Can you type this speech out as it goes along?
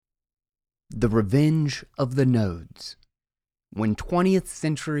The Revenge of the Nodes. When 20th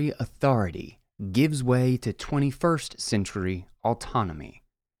century authority gives way to 21st century autonomy,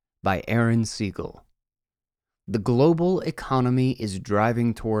 by Aaron Siegel. The global economy is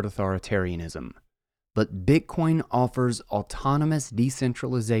driving toward authoritarianism, but Bitcoin offers autonomous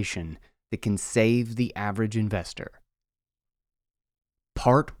decentralization that can save the average investor.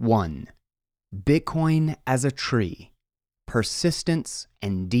 Part 1. Bitcoin as a Tree. Persistence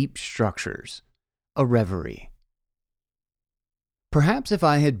and Deep Structures. A Reverie. Perhaps if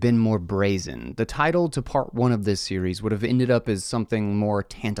I had been more brazen, the title to part 1 of this series would have ended up as something more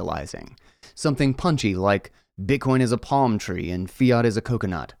tantalizing. Something punchy like Bitcoin is a palm tree and fiat is a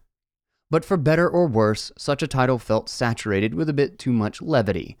coconut. But for better or worse, such a title felt saturated with a bit too much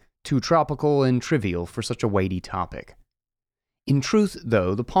levity, too tropical and trivial for such a weighty topic. In truth,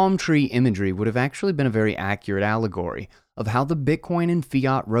 though, the palm tree imagery would have actually been a very accurate allegory of how the Bitcoin and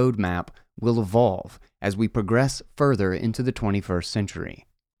fiat roadmap will evolve as we progress further into the 21st century.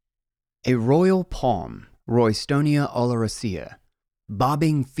 A royal palm, Roystonea oleracea,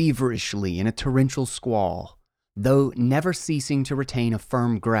 bobbing feverishly in a torrential squall, though never ceasing to retain a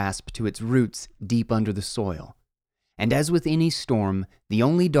firm grasp to its roots deep under the soil. And as with any storm, the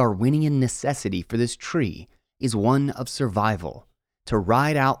only Darwinian necessity for this tree is one of survival, to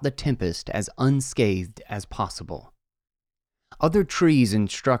ride out the tempest as unscathed as possible. Other trees and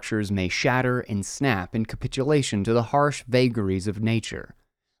structures may shatter and snap in capitulation to the harsh vagaries of nature,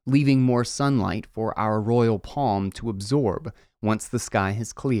 leaving more sunlight for our royal palm to absorb once the sky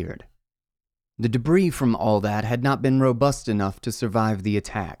has cleared. The debris from all that had not been robust enough to survive the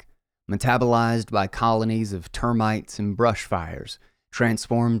attack, metabolized by colonies of termites and brush fires,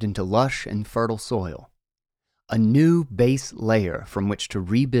 transformed into lush and fertile soil. A new base layer from which to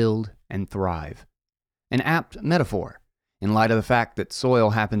rebuild and thrive. An apt metaphor, in light of the fact that soil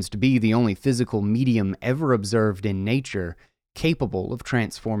happens to be the only physical medium ever observed in nature capable of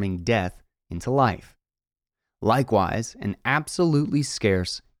transforming death into life. Likewise, an absolutely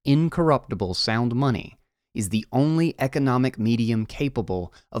scarce, incorruptible sound money is the only economic medium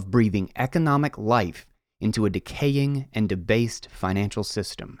capable of breathing economic life into a decaying and debased financial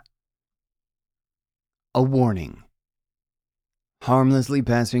system. A warning. Harmlessly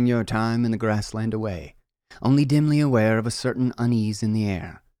passing your time in the grassland away, only dimly aware of a certain unease in the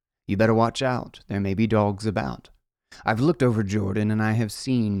air. You better watch out, there may be dogs about. I've looked over Jordan and I have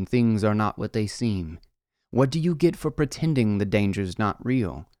seen things are not what they seem. What do you get for pretending the danger's not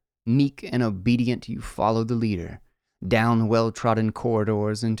real? Meek and obedient you follow the leader, down well-trodden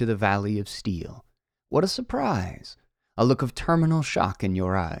corridors into the valley of steel. What a surprise! A look of terminal shock in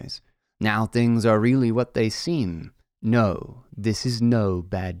your eyes. Now things are really what they seem. No, this is no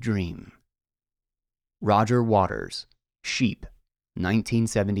bad dream. Roger Waters, Sheep,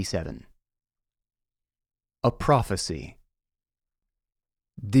 1977. A Prophecy.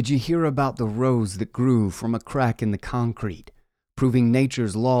 Did you hear about the rose that grew from a crack in the concrete? Proving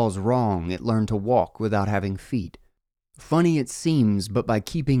nature's laws wrong, it learned to walk without having feet. Funny it seems, but by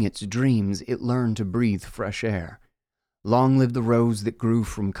keeping its dreams, it learned to breathe fresh air. Long live the rose that grew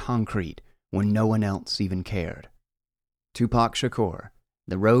from concrete when no one else even cared. Tupac Shakur,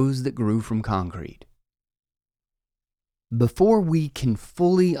 The Rose That Grew from Concrete. Before we can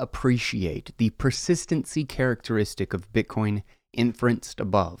fully appreciate the persistency characteristic of Bitcoin inferenced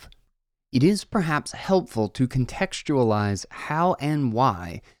above, it is perhaps helpful to contextualize how and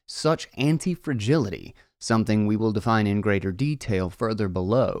why such anti-fragility, something we will define in greater detail further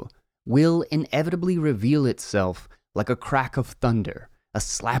below, will inevitably reveal itself like a crack of thunder, a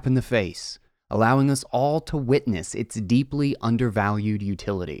slap in the face, allowing us all to witness its deeply undervalued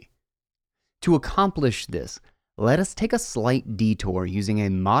utility. To accomplish this, let us take a slight detour using a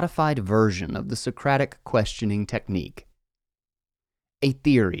modified version of the Socratic questioning technique. A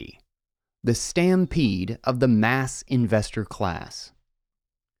theory. The stampede of the mass investor class.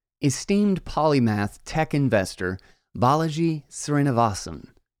 Esteemed polymath tech investor Balaji Srinivasan,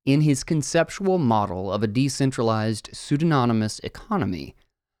 in his conceptual model of a decentralized pseudonymous economy,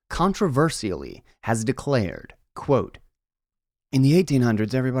 controversially has declared, quote, "In the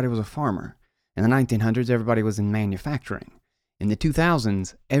 1800s, everybody was a farmer. In the 1900s, everybody was in manufacturing. In the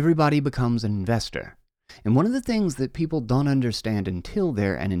 2000s, everybody becomes an investor. And one of the things that people don't understand until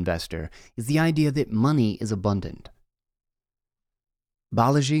they're an investor is the idea that money is abundant."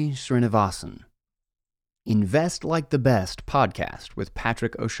 Balaji Srinivasan. Invest Like the Best podcast with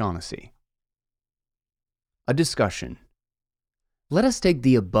Patrick O'Shaughnessy. A discussion. Let us take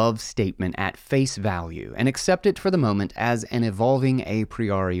the above statement at face value and accept it for the moment as an evolving a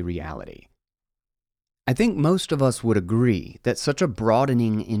priori reality. I think most of us would agree that such a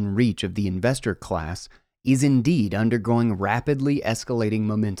broadening in reach of the investor class is indeed undergoing rapidly escalating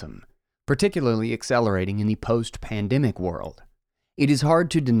momentum, particularly accelerating in the post-pandemic world. It is hard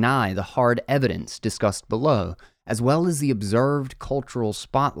to deny the hard evidence discussed below, as well as the observed cultural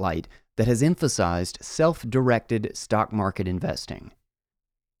spotlight that has emphasized self-directed stock market investing.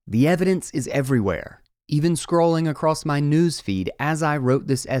 The evidence is everywhere, even scrolling across my newsfeed as I wrote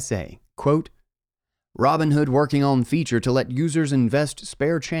this essay. Quote, Robinhood working on feature to let users invest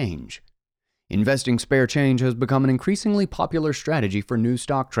spare change. Investing spare change has become an increasingly popular strategy for new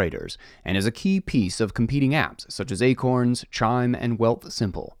stock traders and is a key piece of competing apps such as Acorns, Chime, and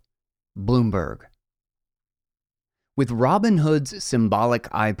Wealthsimple. Bloomberg. With Robinhood's symbolic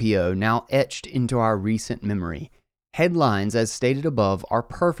IPO now etched into our recent memory, headlines as stated above are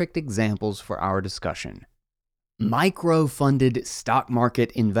perfect examples for our discussion. Micro-funded stock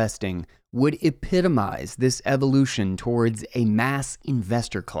market investing would epitomize this evolution towards a mass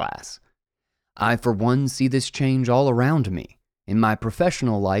investor class. I, for one, see this change all around me, in my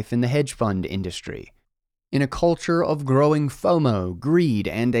professional life in the hedge fund industry, in a culture of growing FOMO, greed,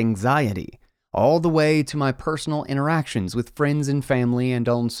 and anxiety, all the way to my personal interactions with friends and family and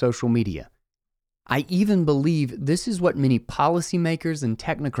on social media. I even believe this is what many policymakers and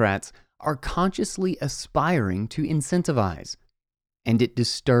technocrats are consciously aspiring to incentivize, and it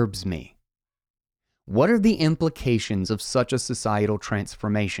disturbs me. What are the implications of such a societal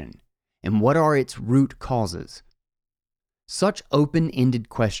transformation, and what are its root causes? Such open-ended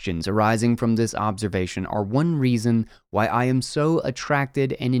questions arising from this observation are one reason why I am so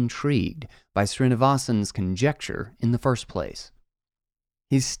attracted and intrigued by Srinivasan's conjecture in the first place.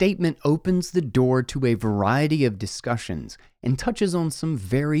 His statement opens the door to a variety of discussions and touches on some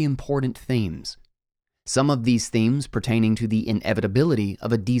very important themes. Some of these themes pertaining to the inevitability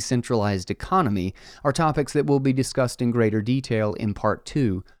of a decentralized economy are topics that will be discussed in greater detail in part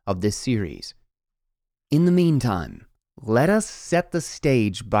 2 of this series. In the meantime, let us set the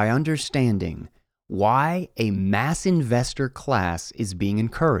stage by understanding why a mass investor class is being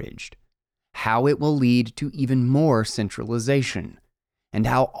encouraged, how it will lead to even more centralization, and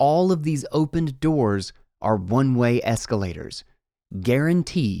how all of these opened doors are one-way escalators,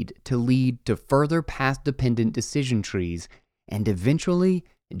 guaranteed to lead to further path-dependent decision trees and eventually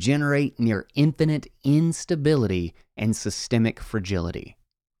generate near infinite instability and systemic fragility.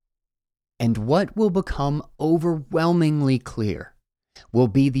 And what will become overwhelmingly clear will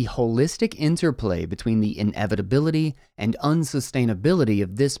be the holistic interplay between the inevitability and unsustainability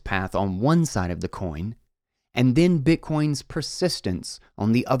of this path on one side of the coin, and then Bitcoin's persistence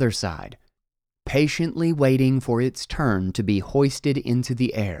on the other side, patiently waiting for its turn to be hoisted into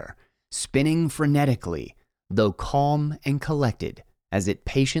the air, spinning frenetically, though calm and collected, as it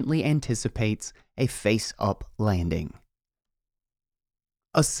patiently anticipates a face-up landing.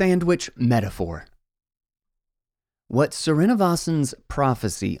 A sandwich metaphor. What Srinivasan's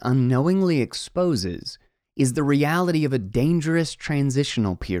prophecy unknowingly exposes is the reality of a dangerous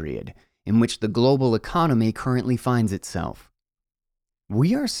transitional period in which the global economy currently finds itself.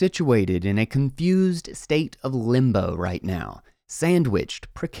 We are situated in a confused state of limbo right now,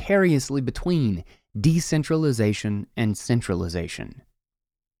 sandwiched precariously between decentralization and centralization.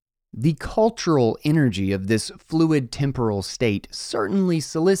 The cultural energy of this fluid temporal state certainly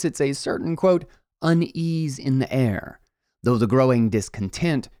solicits a certain, quote, unease in the air, though the growing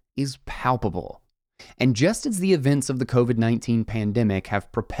discontent is palpable. And just as the events of the COVID-19 pandemic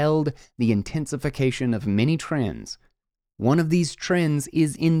have propelled the intensification of many trends, one of these trends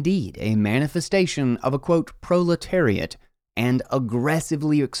is indeed a manifestation of a, quote, proletariat and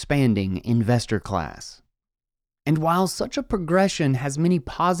aggressively expanding investor class. And while such a progression has many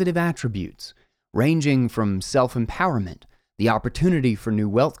positive attributes, ranging from self-empowerment, the opportunity for new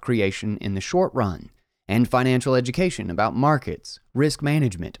wealth creation in the short run, and financial education about markets, risk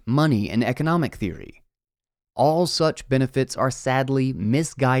management, money, and economic theory, all such benefits are sadly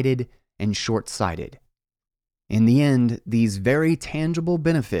misguided and short-sighted. In the end, these very tangible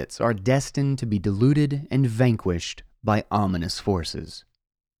benefits are destined to be diluted and vanquished by ominous forces.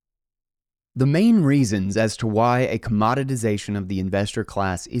 The main reasons as to why a commoditization of the investor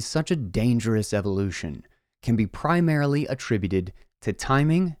class is such a dangerous evolution can be primarily attributed to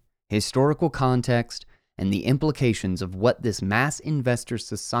timing, historical context, and the implications of what this mass investor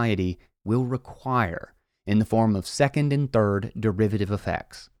society will require in the form of second and third derivative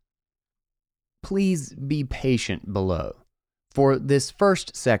effects. Please be patient below, for this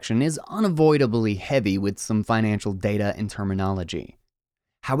first section is unavoidably heavy with some financial data and terminology.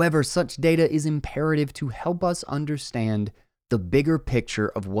 However, such data is imperative to help us understand the bigger picture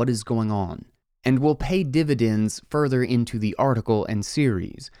of what is going on and will pay dividends further into the article and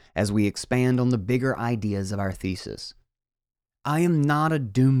series as we expand on the bigger ideas of our thesis. I am not a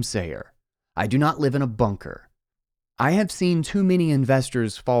doomsayer. I do not live in a bunker. I have seen too many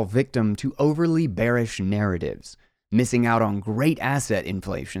investors fall victim to overly bearish narratives, missing out on great asset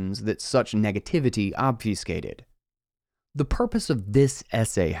inflations that such negativity obfuscated. The purpose of this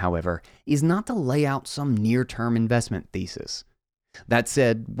essay, however, is not to lay out some near-term investment thesis. That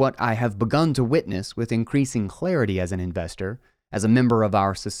said, what I have begun to witness with increasing clarity as an investor, as a member of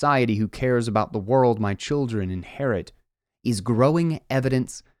our society who cares about the world my children inherit, is growing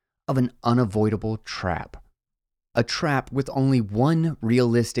evidence of an unavoidable trap. A trap with only one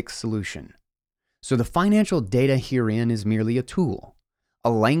realistic solution. So the financial data herein is merely a tool, a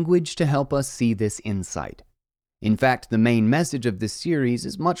language to help us see this insight. In fact, the main message of this series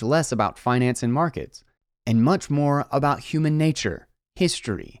is much less about finance and markets, and much more about human nature,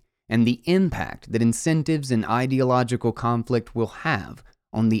 history, and the impact that incentives and ideological conflict will have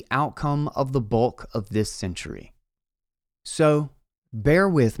on the outcome of the bulk of this century. So, bear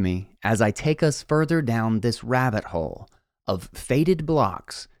with me as I take us further down this rabbit hole of faded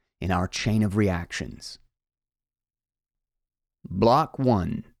blocks in our chain of reactions. Block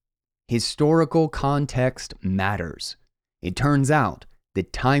 1. Historical context matters. It turns out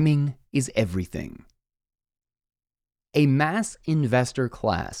that timing is everything. A mass investor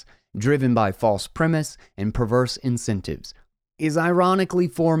class, driven by false premise and perverse incentives, is ironically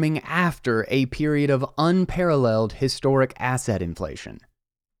forming after a period of unparalleled historic asset inflation.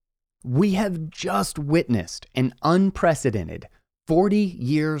 We have just witnessed an unprecedented 40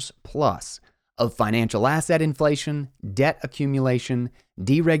 years plus of financial asset inflation, debt accumulation,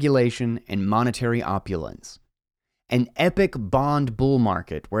 deregulation, and monetary opulence. An epic bond bull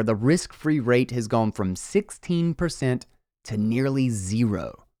market where the risk-free rate has gone from 16% to nearly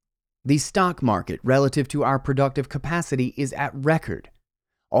zero. The stock market relative to our productive capacity is at record.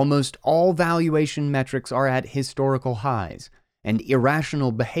 Almost all valuation metrics are at historical highs, and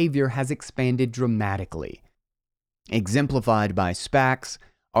irrational behavior has expanded dramatically. Exemplified by SPACs,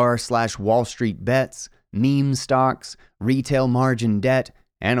 r/Wall Street bets, meme stocks, retail margin debt,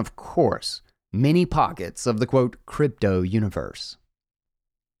 and of course, many pockets of the quote, crypto universe.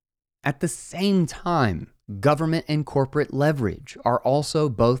 At the same time, government and corporate leverage are also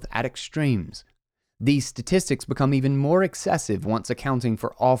both at extremes. These statistics become even more excessive once accounting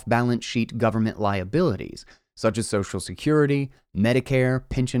for off-balance sheet government liabilities, such as Social Security, Medicare,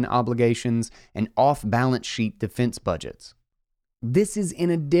 pension obligations, and off-balance sheet defense budgets. This is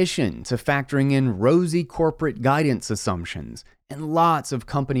in addition to factoring in rosy corporate guidance assumptions and lots of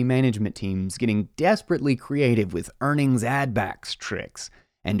company management teams getting desperately creative with earnings add-backs tricks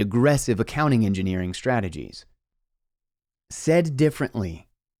and aggressive accounting engineering strategies. Said differently,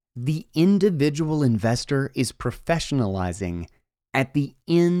 the individual investor is professionalizing at the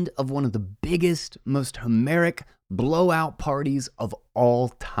end of one of the biggest, most Homeric blowout parties of all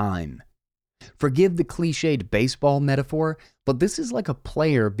time. Forgive the cliched baseball metaphor, but this is like a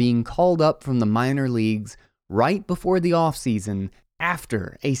player being called up from the minor leagues right before the offseason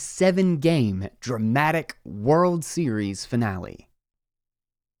after a 7-game dramatic World Series finale.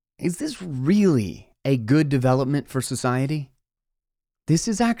 Is this really a good development for society? This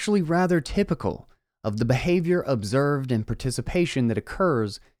is actually rather typical of the behavior observed and participation that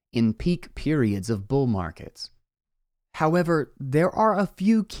occurs in peak periods of bull markets. However, there are a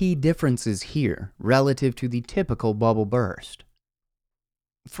few key differences here relative to the typical bubble burst.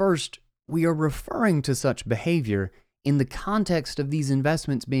 First, we are referring to such behavior in the context of these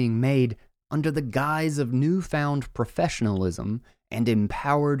investments being made under the guise of newfound professionalism and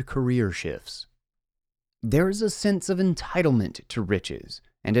empowered career shifts. There is a sense of entitlement to riches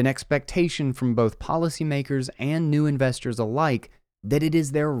and an expectation from both policymakers and new investors alike that it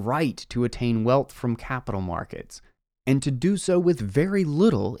is their right to attain wealth from capital markets, and to do so with very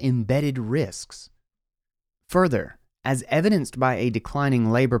little embedded risks. Further, as evidenced by a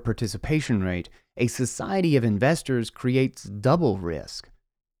declining labor participation rate, a society of investors creates double risk.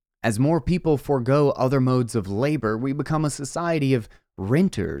 As more people forego other modes of labor, we become a society of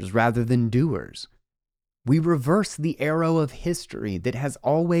renters rather than doers. We reverse the arrow of history that has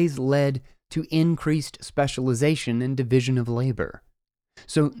always led to increased specialization and division of labor.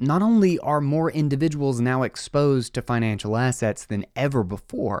 So not only are more individuals now exposed to financial assets than ever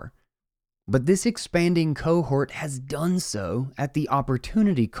before, but this expanding cohort has done so at the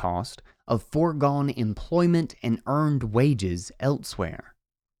opportunity cost of foregone employment and earned wages elsewhere.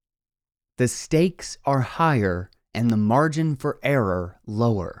 The stakes are higher and the margin for error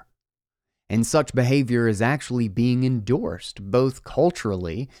lower. And such behavior is actually being endorsed both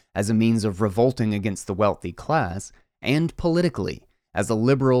culturally as a means of revolting against the wealthy class and politically as a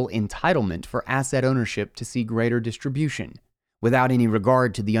liberal entitlement for asset ownership to see greater distribution, without any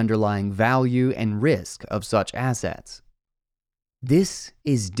regard to the underlying value and risk of such assets. This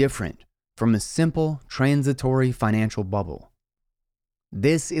is different from a simple transitory financial bubble.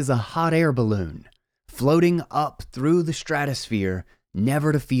 This is a hot air balloon floating up through the stratosphere,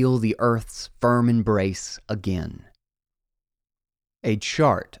 never to feel the Earth's firm embrace again. A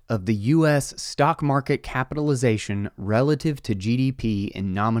chart of the U.S. stock market capitalization relative to GDP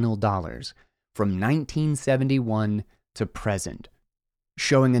in nominal dollars from 1971 to present,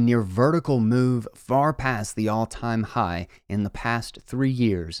 showing a near vertical move far past the all-time high in the past 3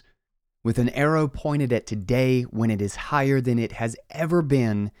 years, with an arrow pointed at today when it is higher than it has ever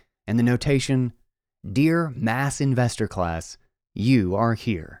been, and the notation, "Dear mass investor class, you are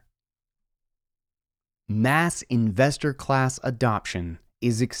here." Mass investor class adoption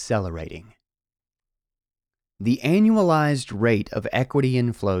is accelerating. The annualized rate of equity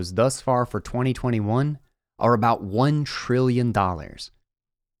inflows thus far for 2021 are about $1 trillion.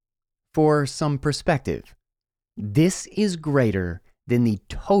 For some perspective, this is greater than the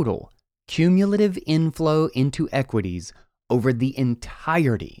total cumulative inflow into equities over the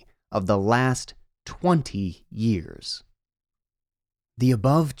entirety of the last 20 years. The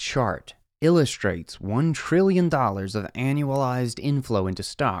above chart illustrates $1 trillion of annualized inflow into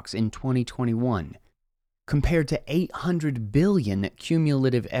stocks in 2021, compared to $800 billion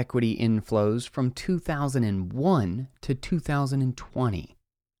cumulative equity inflows from 2001 to 2020.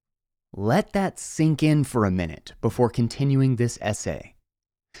 Let that sink in for a minute before continuing this essay.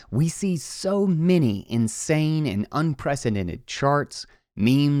 We see so many insane and unprecedented charts,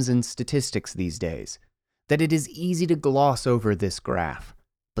 memes, and statistics these days that it is easy to gloss over this graph.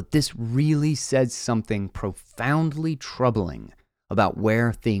 But this really says something profoundly troubling about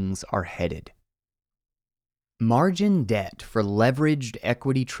where things are headed. Margin debt for leveraged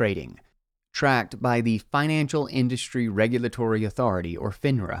equity trading, tracked by the Financial Industry Regulatory Authority, or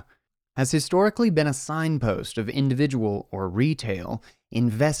FINRA, has historically been a signpost of individual or retail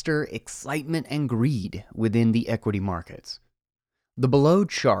investor excitement and greed within the equity markets. The below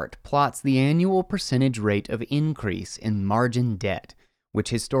chart plots the annual percentage rate of increase in margin debt, which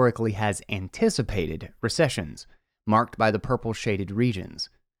historically has anticipated recessions, marked by the purple shaded regions.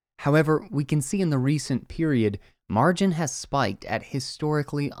 However, we can see in the recent period, margin has spiked at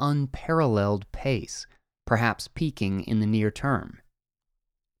historically unparalleled pace, perhaps peaking in the near term.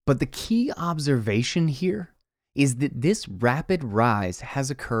 But the key observation here is that this rapid rise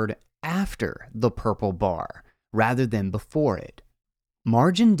has occurred after the purple bar, rather than before it.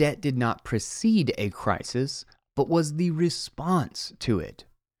 Margin debt did not precede a crisis, but was the response to it.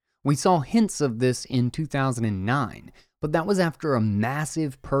 We saw hints of this in 2009, but that was after a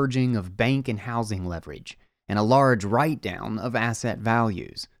massive purging of bank and housing leverage and a large write-down of asset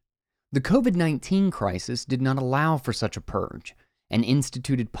values. The COVID-19 crisis did not allow for such a purge and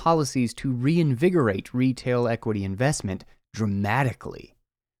instituted policies to reinvigorate retail equity investment dramatically.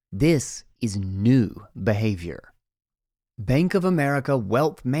 This is new behavior. Bank of America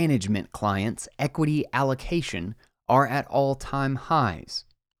wealth management clients' equity allocation are at all-time highs.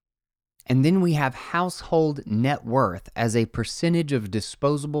 And then we have household net worth as a percentage of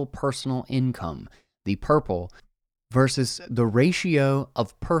disposable personal income, the purple, versus the ratio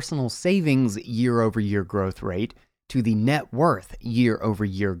of personal savings year-over-year growth rate to the net worth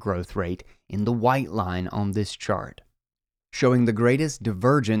year-over-year growth rate in the white line on this chart, showing the greatest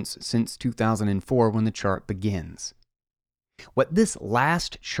divergence since 2004 when the chart begins. What this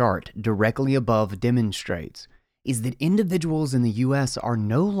last chart directly above demonstrates is that individuals in the U.S. are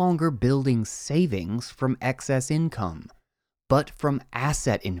no longer building savings from excess income, but from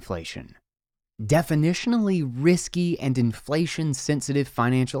asset inflation. Definitionally risky and inflation-sensitive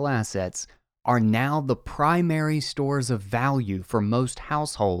financial assets are now the primary stores of value for most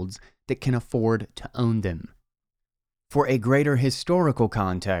households that can afford to own them. For a greater historical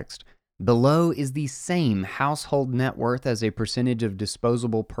context, below is the same household net worth as a percentage of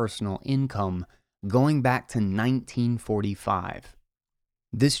disposable personal income going back to 1945.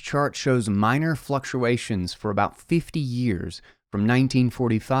 This chart shows minor fluctuations for about 50 years from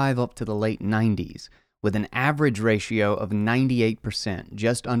 1945 up to the late 90s, with an average ratio of 98%,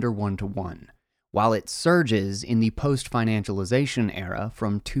 just under 1-to-1, while it surges in the post-financialization era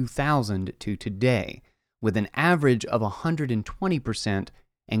from 2000 to today, with an average of 120%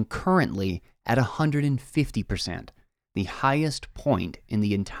 and currently at 150%, the highest point in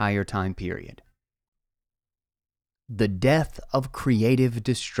the entire time period. The death of creative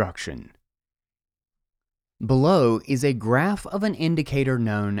destruction Below is a graph of an indicator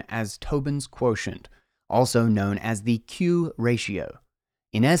known as Tobin's quotient, also known as the Q ratio.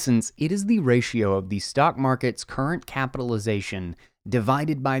 In essence, it is the ratio of the stock market's current capitalization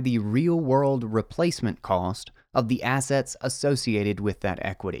divided by the real-world replacement cost of the assets associated with that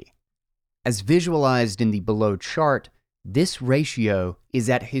equity. As visualized in the below chart, this ratio is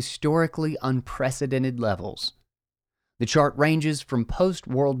at historically unprecedented levels. The chart ranges from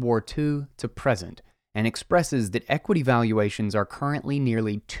post-World War II to present and expresses that equity valuations are currently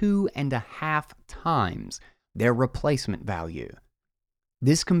nearly 2.5 times their replacement value.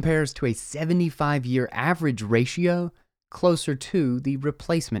 This compares to a 75-year average ratio closer to the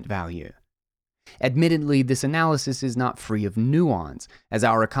replacement value. Admittedly, this analysis is not free of nuance, as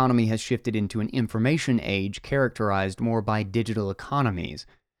our economy has shifted into an information age characterized more by digital economies,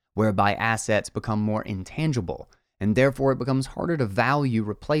 whereby assets become more intangible, and therefore it becomes harder to value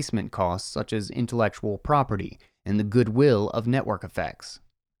replacement costs such as intellectual property and the goodwill of network effects.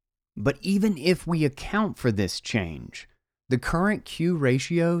 But even if we account for this change, the current Q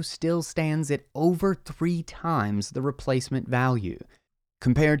ratio still stands at over 3 times the replacement value,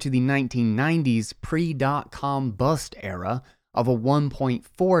 compared to the 1990s pre-dot-com bust era of a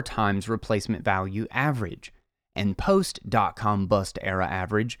 1.4 times replacement value average, and post-dot-com bust era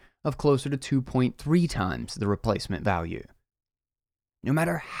average of closer to 2.3 times the replacement value. No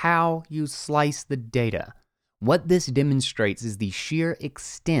matter how you slice the data, what this demonstrates is the sheer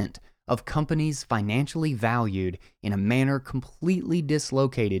extent of companies financially valued in a manner completely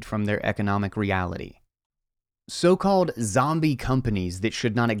dislocated from their economic reality. So-called zombie companies that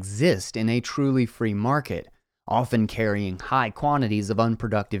should not exist in a truly free market, often carrying high quantities of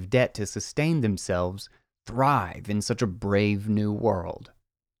unproductive debt to sustain themselves, thrive in such a brave new world.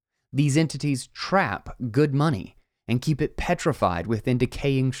 These entities trap good money and keep it petrified within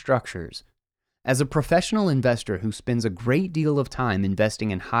decaying structures. As a professional investor who spends a great deal of time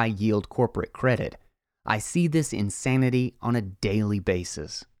investing in high-yield corporate credit, I see this insanity on a daily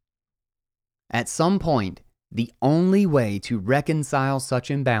basis. At some point, the only way to reconcile such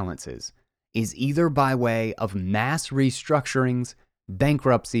imbalances is either by way of mass restructurings,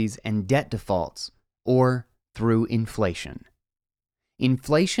 bankruptcies, and debt defaults, or through inflation.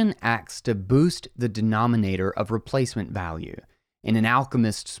 Inflation acts to boost the denominator of replacement value in an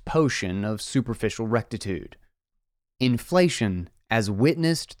alchemist's potion of superficial rectitude. Inflation, as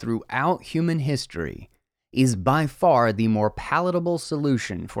witnessed throughout human history, is by far the more palatable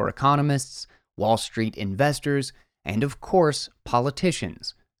solution for economists, Wall Street investors, and of course,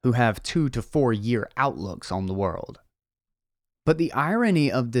 politicians who have 2 to 4 year outlooks on the world. But the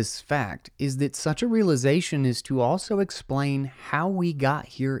irony of this fact is that such a realization is to also explain how we got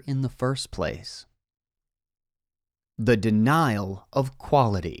here in the first place. The denial of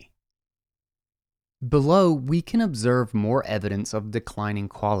quality. Below, we can observe more evidence of declining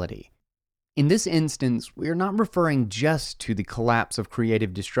quality. In this instance, we are not referring just to the collapse of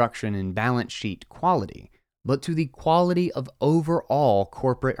creative destruction in balance sheet quality, but to the quality of overall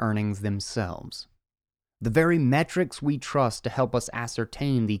corporate earnings themselves. The very metrics we trust to help us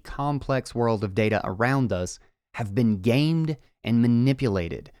ascertain the complex world of data around us have been gamed and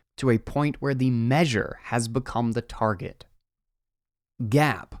manipulated to a point where the measure has become the target.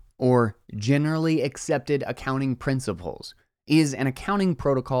 GAAP, or Generally Accepted Accounting Principles, is an accounting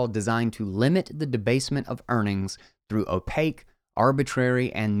protocol designed to limit the debasement of earnings through opaque,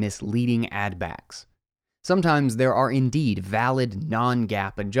 arbitrary, and misleading add-backs. Sometimes there are indeed valid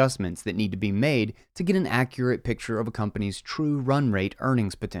non-GAAP adjustments that need to be made to get an accurate picture of a company's true run rate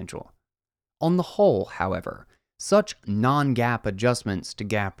earnings potential. On the whole, however, such non-GAAP adjustments to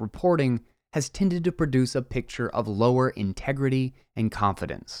GAAP reporting has tended to produce a picture of lower integrity and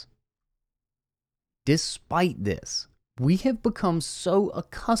confidence. Despite this, we have become so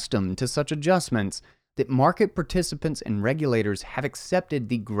accustomed to such adjustments that market participants and regulators have accepted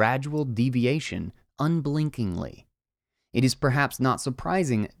the gradual deviation unblinkingly. It is perhaps not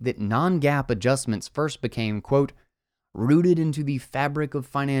surprising that non-GAAP adjustments first became, quote, rooted into the fabric of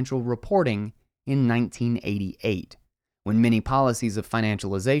financial reporting in 1988, when many policies of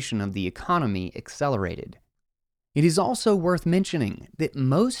financialization of the economy accelerated. It is also worth mentioning that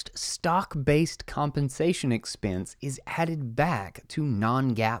most stock-based compensation expense is added back to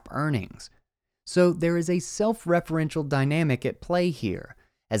non-GAAP earnings. So there is a self-referential dynamic at play here,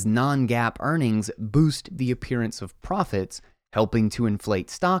 as non-GAAP earnings boost the appearance of profits, helping to inflate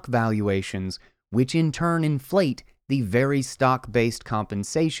stock valuations, which in turn inflate the very stock-based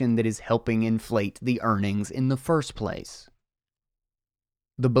compensation that is helping inflate the earnings in the first place.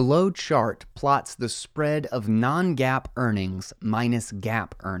 The below chart plots the spread of non-GAAP earnings minus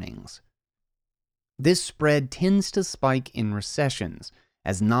GAAP earnings. This spread tends to spike in recessions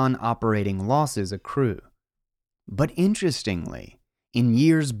as non-operating losses accrue. But interestingly, in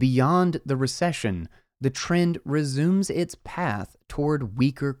years beyond the recession, the trend resumes its path toward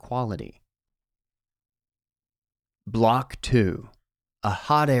weaker quality. Block 2. A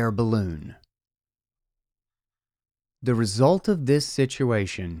hot air balloon. The result of this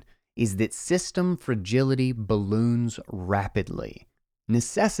situation is that system fragility balloons rapidly,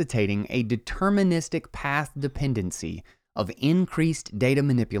 necessitating a deterministic path dependency of increased data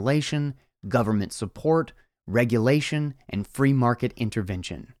manipulation, government support, regulation, and free market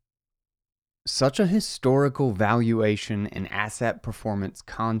intervention. Such a historical valuation and asset performance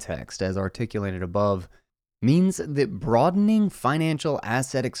context, as articulated above, means that broadening financial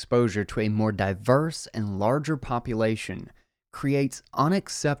asset exposure to a more diverse and larger population creates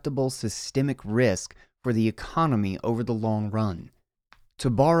unacceptable systemic risk for the economy over the long run. To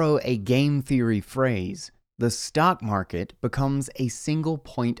borrow a game theory phrase, the stock market becomes a single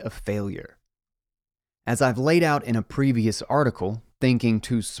point of failure. As I've laid out in a previous article, Thinking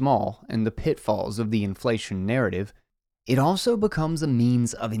Too Small and the Pitfalls of the Inflation Narrative, it also becomes a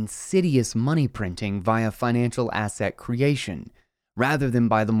means of insidious money printing via financial asset creation, rather than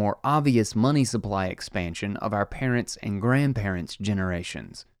by the more obvious money supply expansion of our parents' and grandparents'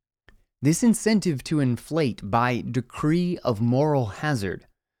 generations. This incentive to inflate by decree of moral hazard,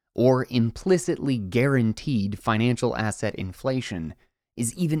 or implicitly guaranteed financial asset inflation,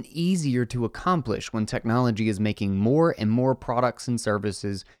 is even easier to accomplish when technology is making more and more products and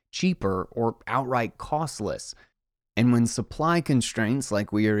services cheaper or outright costless, and when supply constraints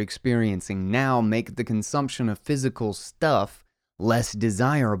like we are experiencing now make the consumption of physical stuff less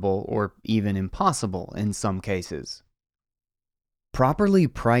desirable or even impossible in some cases. Properly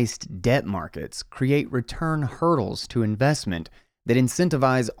priced debt markets create return hurdles to investment that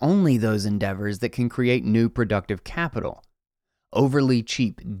incentivize only those endeavors that can create new productive capital. Overly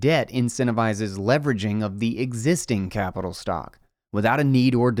cheap debt incentivizes leveraging of the existing capital stock without a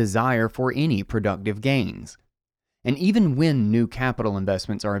need or desire for any productive gains. And even when new capital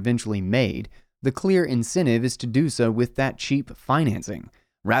investments are eventually made, the clear incentive is to do so with that cheap financing,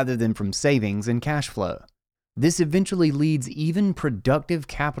 rather than from savings and cash flow. This eventually leads even productive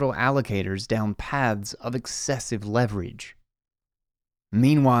capital allocators down paths of excessive leverage.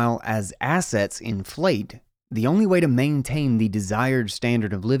 Meanwhile, as assets inflate, the only way to maintain the desired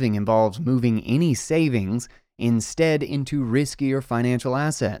standard of living involves moving any savings instead into riskier financial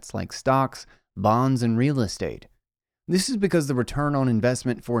assets like stocks, bonds, and real estate. This is because the return on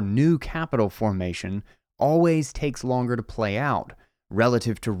investment for new capital formation always takes longer to play out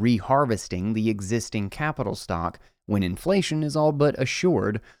relative to reharvesting the existing capital stock when inflation is all but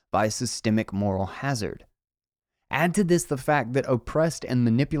assured by systemic moral hazard. Add to this the fact that oppressed and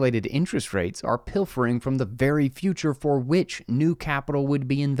manipulated interest rates are pilfering from the very future for which new capital would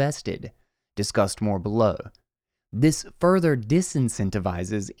be invested, discussed more below. This further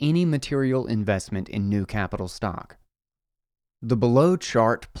disincentivizes any material investment in new capital stock. The below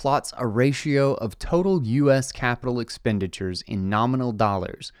chart plots a ratio of total U.S. capital expenditures in nominal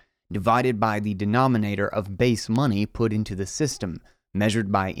dollars divided by the denominator of base money put into the system,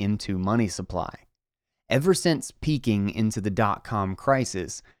 measured by M2 money supply. Ever since peaking into the dot-com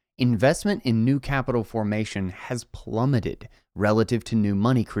crisis, investment in new capital formation has plummeted relative to new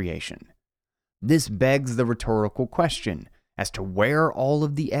money creation. This begs the rhetorical question as to where all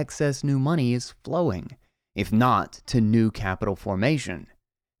of the excess new money is flowing, if not to new capital formation.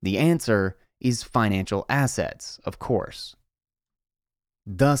 The answer is financial assets, of course.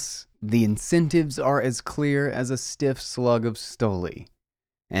 Thus, the incentives are as clear as a stiff slug of Stoli.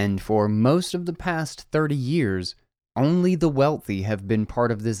 And for most of the past 30 years, only the wealthy have been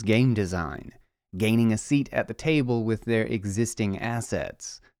part of this game design, gaining a seat at the table with their existing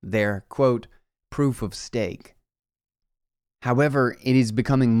assets, their, quote, proof of stake. However, it is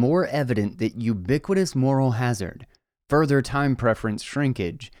becoming more evident that ubiquitous moral hazard, further time preference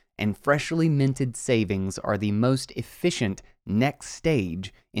shrinkage, and freshly minted savings are the most efficient next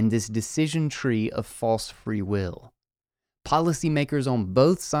stage in this decision tree of false free will. Policymakers on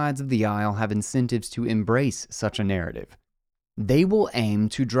both sides of the aisle have incentives to embrace such a narrative. They will aim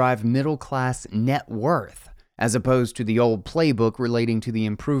to drive middle-class net worth, as opposed to the old playbook relating to the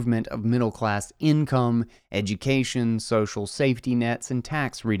improvement of middle-class income, education, social safety nets, and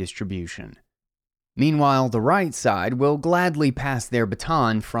tax redistribution. Meanwhile, the right side will gladly pass their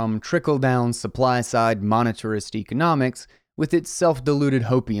baton from trickle-down supply-side monetarist economics with its self-deluded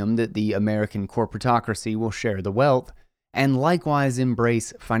hopium that the American corporatocracy will share the wealth, and likewise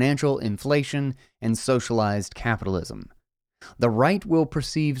embrace financial inflation and socialized capitalism. The right will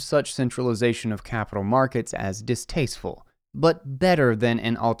perceive such centralization of capital markets as distasteful, but better than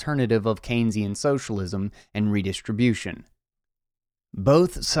an alternative of Keynesian socialism and redistribution.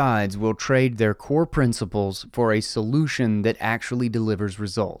 Both sides will trade their core principles for a solution that actually delivers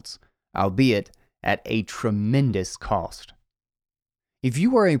results, albeit at a tremendous cost. If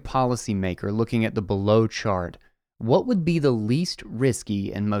you are a policymaker looking at the below chart, what would be the least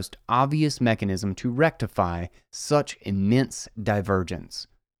risky and most obvious mechanism to rectify such immense divergence?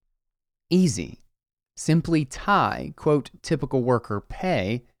 Easy. Simply tie, quote, typical worker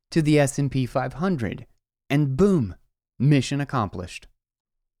pay to the S&P 500, and boom, mission accomplished.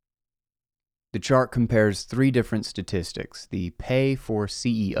 The chart compares three different statistics: the pay for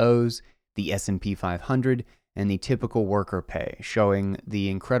CEOs, the S&P 500, and the typical worker pay, showing the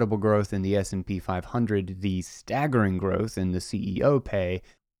incredible growth in the S&P 500, the staggering growth in the CEO pay,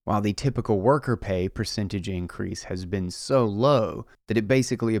 while the typical worker pay percentage increase has been so low that it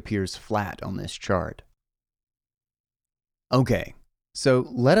basically appears flat on this chart. Okay, so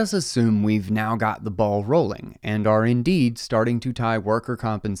let us assume we've now got the ball rolling and are indeed starting to tie worker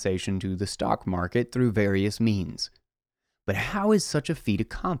compensation to the stock market through various means. But how is such a feat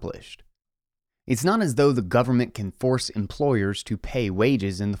accomplished? It's not as though the government can force employers to pay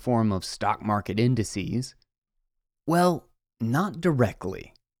wages in the form of stock market indices. Well, not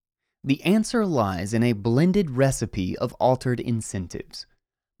directly. The answer lies in a blended recipe of altered incentives.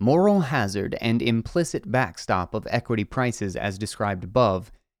 Moral hazard and implicit backstop of equity prices as described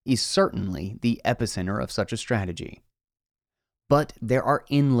above is certainly the epicenter of such a strategy. But there are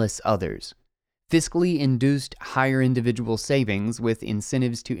endless others. Fiscally induced higher individual savings with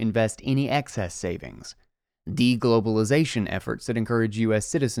incentives to invest any excess savings. Deglobalization efforts that encourage U.S.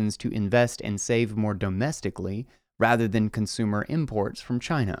 citizens to invest and save more domestically rather than consumer imports from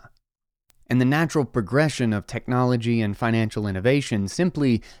China. And the natural progression of technology and financial innovation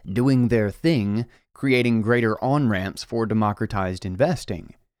simply doing their thing, creating greater on-ramps for democratized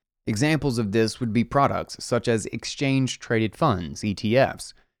investing. Examples of this would be products such as exchange-traded funds,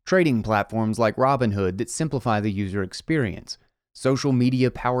 ETFs, trading platforms like Robinhood that simplify the user experience, social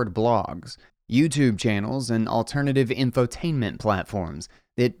media-powered blogs, YouTube channels, and alternative infotainment platforms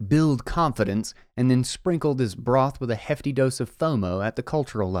that build confidence and then sprinkle this broth with a hefty dose of FOMO at the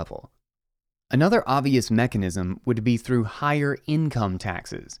cultural level. Another obvious mechanism would be through higher income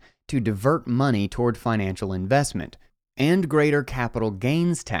taxes to divert money toward financial investment, and greater capital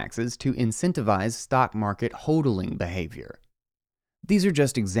gains taxes to incentivize stock market hodling behavior. These are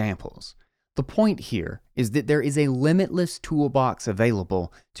just examples. The point here is that there is a limitless toolbox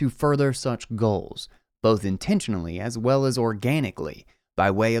available to further such goals, both intentionally as well as organically,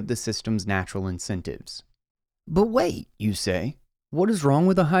 by way of the system's natural incentives. But wait, you say. What is wrong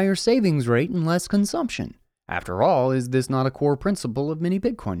with a higher savings rate and less consumption? After all, is this not a core principle of many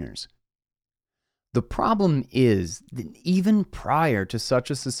Bitcoiners? The problem is that even prior to such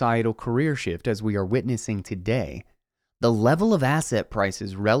a societal career shift as we are witnessing today, the level of asset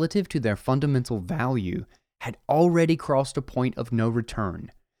prices relative to their fundamental value had already crossed a point of no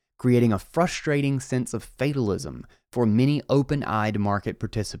return, creating a frustrating sense of fatalism for many open-eyed market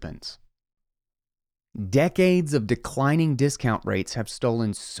participants. Decades of declining discount rates have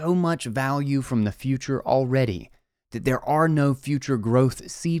stolen so much value from the future already that there are no future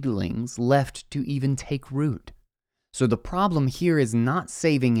growth seedlings left to even take root. So the problem here is not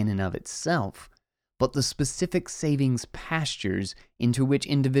saving in and of itself, but the specific savings pastures into which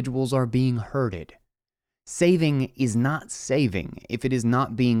individuals are being herded. Saving is not saving if it is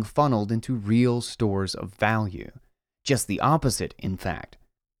not being funneled into real stores of value. Just the opposite, in fact.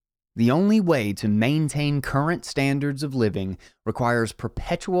 The only way to maintain current standards of living requires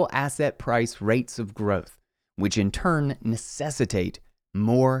perpetual asset price rates of growth, which in turn necessitate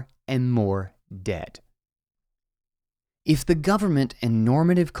more and more debt. If the government and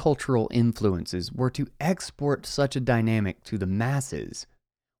normative cultural influences were to export such a dynamic to the masses,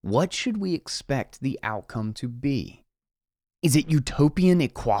 what should we expect the outcome to be? Is it utopian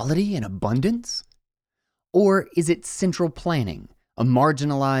equality and abundance? Or is it central planning, a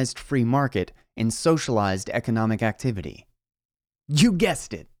marginalized free market, and socialized economic activity? You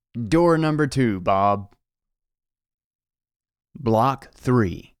guessed it. Door number 2, Bob. Block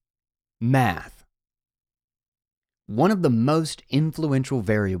 3. Math. One of the most influential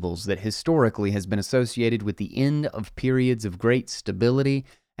variables that historically has been associated with the end of periods of great stability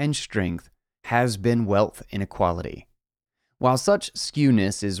and strength has been wealth inequality. While such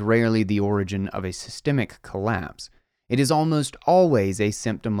skewness is rarely the origin of a systemic collapse, it is almost always a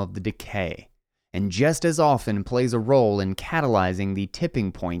symptom of the decay, and just as often plays a role in catalyzing the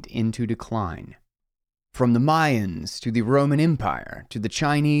tipping point into decline. From the Mayans to the Roman Empire to the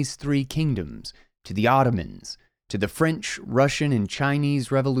Chinese Three Kingdoms to the Ottomans to the French, Russian, and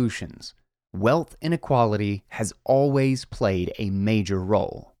Chinese revolutions, wealth inequality has always played a major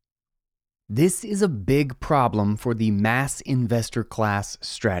role. This is a big problem for the mass investor class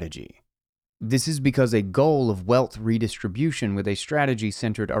strategy. This is because a goal of wealth redistribution with a strategy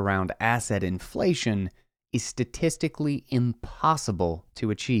centered around asset inflation is statistically impossible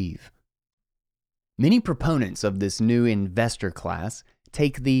to achieve. Many proponents of this new investor class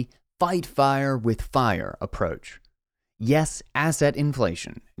take the fight fire with fire approach. Yes, asset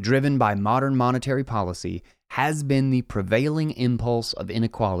inflation, driven by modern monetary policy, has been the prevailing impulse of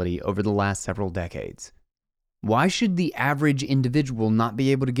inequality over the last several decades. Why should the average individual not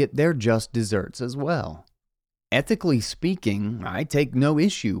be able to get their just desserts as well? Ethically speaking, I take no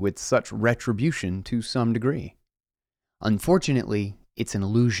issue with such retribution to some degree. Unfortunately, it's an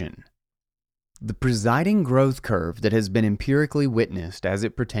illusion. The presiding growth curve that has been empirically witnessed as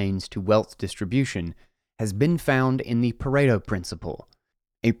it pertains to wealth distribution has been found in the Pareto principle,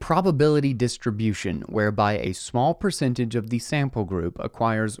 a probability distribution whereby a small percentage of the sample group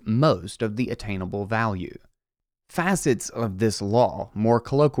acquires most of the attainable value. Facets of this law, more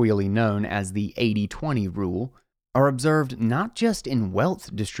colloquially known as the 80-20 rule, are observed not just in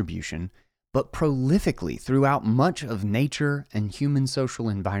wealth distribution, but prolifically throughout much of nature and human social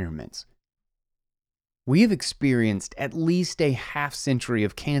environments. We have experienced at least a half-century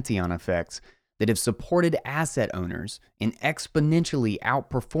of Cantillon effects that have supported asset owners in exponentially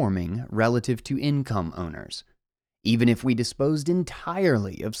outperforming relative to income owners. Even if we disposed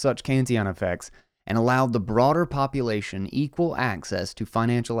entirely of such Cantillon effects and allowed the broader population equal access to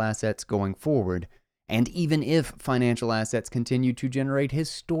financial assets going forward, and even if financial assets continue to generate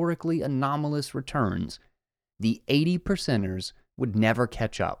historically anomalous returns, the 80%ers would never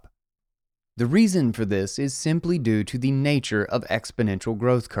catch up. The reason for this is simply due to the nature of exponential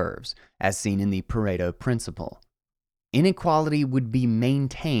growth curves, as seen in the Pareto principle. Inequality would be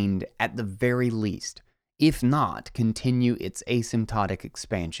maintained at the very least, if not continue its asymptotic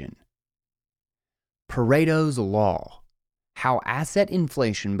expansion. Pareto's law: how asset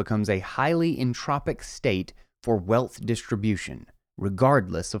inflation becomes a highly entropic state for wealth distribution,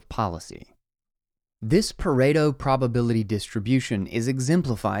 regardless of policy. This Pareto probability distribution is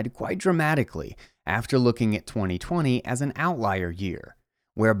exemplified quite dramatically after looking at 2020 as an outlier year,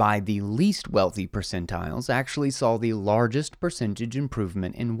 whereby the least wealthy percentiles actually saw the largest percentage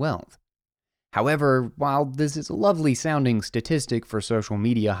improvement in wealth. However, while this is a lovely sounding statistic for social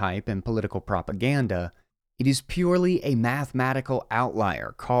media hype and political propaganda, it is purely a mathematical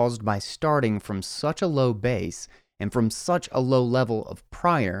outlier caused by starting from such a low base and from such a low level of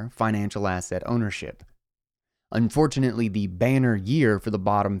prior financial asset ownership. Unfortunately, the banner year for the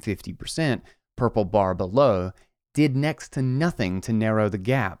bottom 50%, purple bar below, did next to nothing to narrow the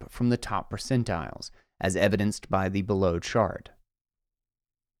gap from the top percentiles, as evidenced by the below chart.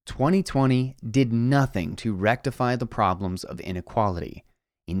 2020 did nothing to rectify the problems of inequality.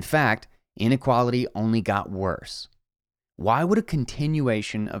 In fact, inequality only got worse. Why would a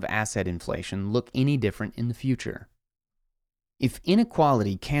continuation of asset inflation look any different in the future? If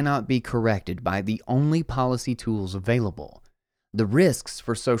inequality cannot be corrected by the only policy tools available, the risks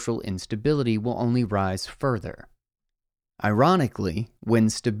for social instability will only rise further. Ironically, when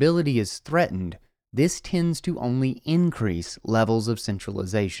stability is threatened, this tends to only increase levels of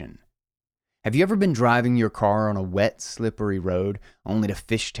centralization. Have you ever been driving your car on a wet, slippery road only to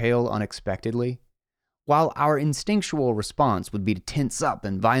fishtail unexpectedly? While our instinctual response would be to tense up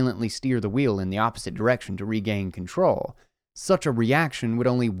and violently steer the wheel in the opposite direction to regain control, such a reaction would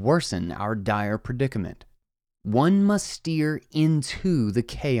only worsen our dire predicament. One must steer into the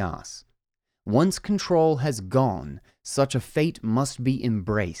chaos. Once control has gone, such a fate must be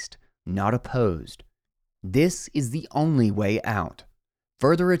embraced, not opposed. This is the only way out.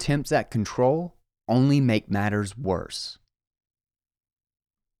 Further attempts at control only make matters worse.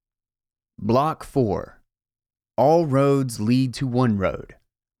 Block 4. All roads lead to one road: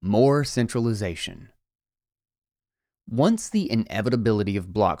 more centralization. Once the inevitability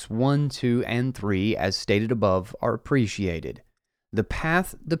of blocks 1, 2, and 3, as stated above, are appreciated, the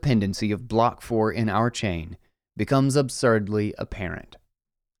path dependency of block 4 in our chain becomes absurdly apparent.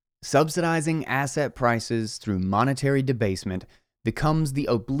 Subsidizing asset prices through monetary debasement becomes the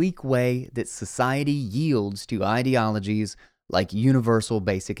oblique way that society yields to ideologies like universal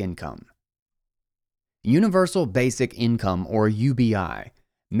basic income. Universal basic income, or UBI,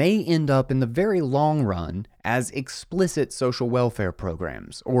 may end up in the very long run as explicit social welfare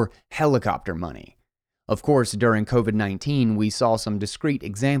programs, or helicopter money. Of course, during COVID-19, we saw some discrete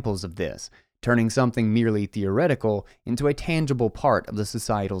examples of this, turning something merely theoretical into a tangible part of the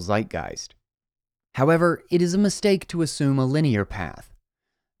societal zeitgeist. However, it is a mistake to assume a linear path,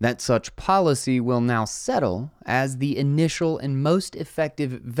 that such policy will now settle as the initial and most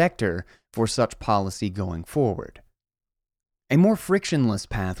effective vector for such policy going forward. A more frictionless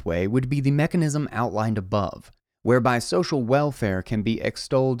pathway would be the mechanism outlined above, whereby social welfare can be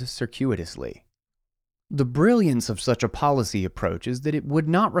extolled circuitously. The brilliance of such a policy approach is that it would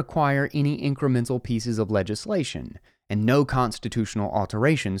not require any incremental pieces of legislation and no constitutional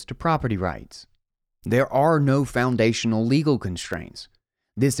alterations to property rights. There are no foundational legal constraints.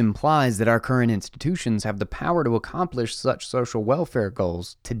 This implies that our current institutions have the power to accomplish such social welfare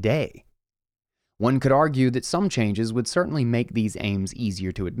goals today. One could argue that some changes would certainly make these aims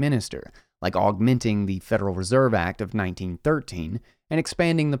easier to administer, like augmenting the Federal Reserve Act of 1913 and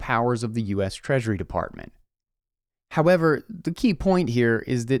expanding the powers of the U.S. Treasury Department. However, the key point here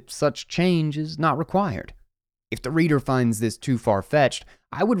is that such change is not required. If the reader finds this too far-fetched,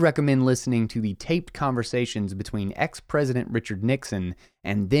 I would recommend listening to the taped conversations between ex-President Richard Nixon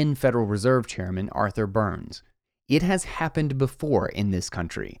and then Federal Reserve Chairman Arthur Burns. It has happened before in this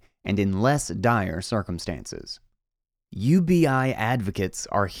country, and in less dire circumstances. UBI advocates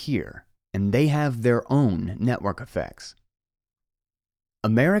are here, and they have their own network effects.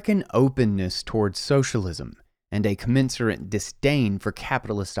 American openness towards socialism and a commensurate disdain for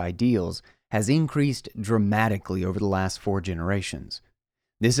capitalist ideals has increased dramatically over the last 4 generations.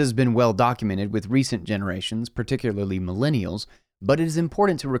 This has been well documented with recent generations, particularly millennials, but it is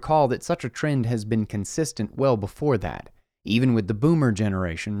important to recall that such a trend has been consistent well before that, even with the boomer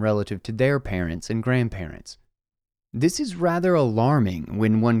generation relative to their parents and grandparents. This is rather alarming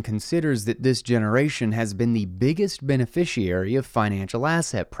when one considers that this generation has been the biggest beneficiary of financial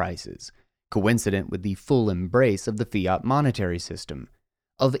asset prices, coincident with the full embrace of the fiat monetary system,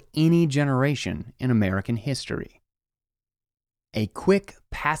 of any generation in American history. A quick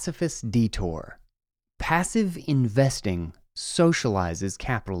pacifist detour. Passive investing socializes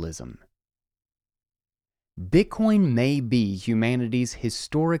capitalism. Bitcoin may be humanity's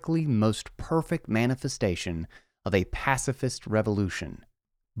historically most perfect manifestation of a pacifist revolution.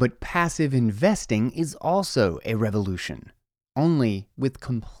 But passive investing is also a revolution, only with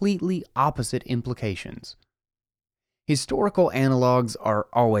completely opposite implications. Historical analogs are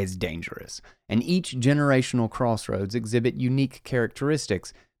always dangerous, and each generational crossroads exhibit unique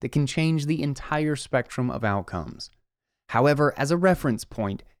characteristics that can change the entire spectrum of outcomes. However, as a reference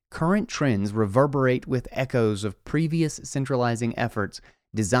point, current trends reverberate with echoes of previous centralizing efforts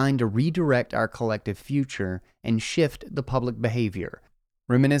designed to redirect our collective future and shift the public behavior,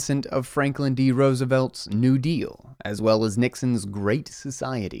 reminiscent of Franklin D. Roosevelt's New Deal, as well as Nixon's Great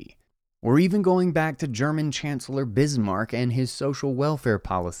Society, or even going back to German Chancellor Bismarck and his social welfare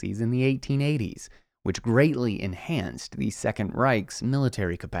policies in the 1880s, which greatly enhanced the Second Reich's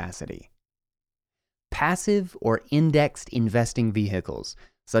military capacity. Passive or indexed investing vehicles,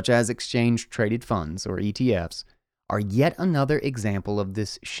 such as exchange-traded funds or ETFs, are yet another example of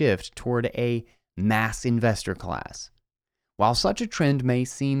this shift toward a mass investor class. While such a trend may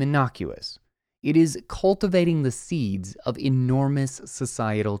seem innocuous, it is cultivating the seeds of enormous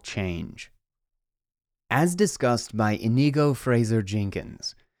societal change. As discussed by Inigo Fraser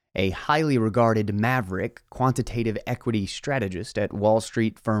Jenkins, a highly regarded maverick quantitative equity strategist at Wall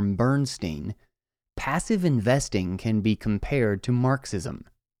Street firm Bernstein, passive investing can be compared to Marxism.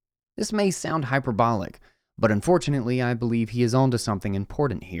 This may sound hyperbolic, but unfortunately I believe he is onto something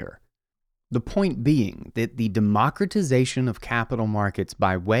important here. The point being that the democratization of capital markets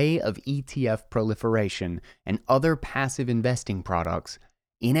by way of ETF proliferation and other passive investing products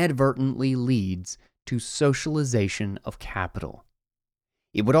inadvertently leads to socialization of capital.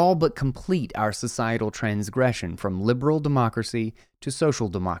 It would all but complete our societal transgression from liberal democracy to social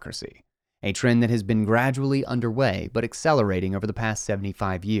democracy, a trend that has been gradually underway but accelerating over the past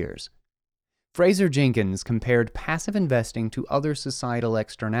 75 years. Fraser Jenkins compared passive investing to other societal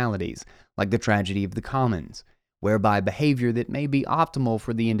externalities, like the tragedy of the commons, whereby behavior that may be optimal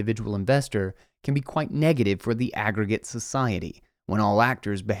for the individual investor can be quite negative for the aggregate society when all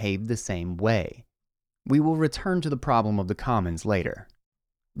actors behave the same way. We will return to the problem of the commons later.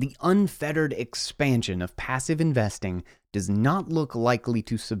 The unfettered expansion of passive investing does not look likely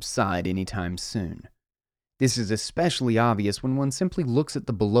to subside anytime soon. This is especially obvious when one simply looks at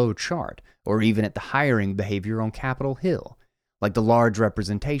the below chart, or even at the hiring behavior on Capitol Hill, like the large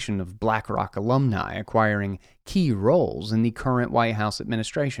representation of BlackRock alumni acquiring key roles in the current White House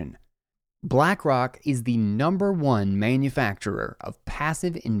administration. BlackRock is the #1 manufacturer of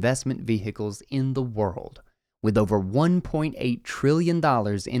passive investment vehicles in the world, with over $1.8 trillion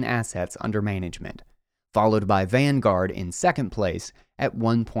in assets under management, followed by Vanguard in second place at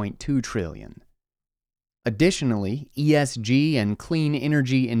 $1.2 trillion. Additionally, ESG and clean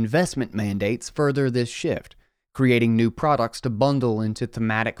energy investment mandates further this shift, creating new products to bundle into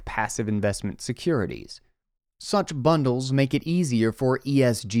thematic passive investment securities. Such bundles make it easier for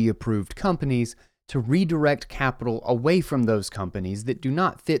ESG-approved companies to redirect capital away from those companies that do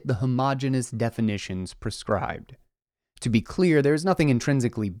not fit the homogeneous definitions prescribed. To be clear, there is nothing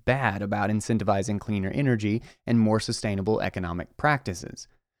intrinsically bad about incentivizing cleaner energy and more sustainable economic practices.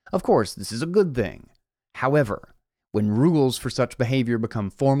 Of course, this is a good thing. However, when rules for such behavior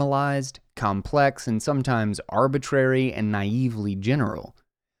become formalized, complex, and sometimes arbitrary and naively general,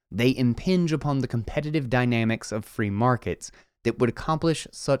 they impinge upon the competitive dynamics of free markets that would accomplish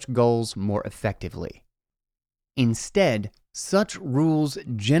such goals more effectively. Instead, such rules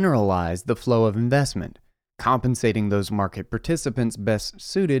generalize the flow of investment, compensating those market participants best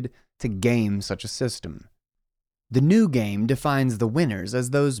suited to game such a system. The new game defines the winners as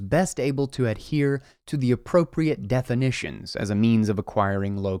those best able to adhere to the appropriate definitions as a means of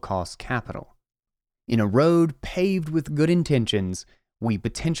acquiring low-cost capital. In a road paved with good intentions, we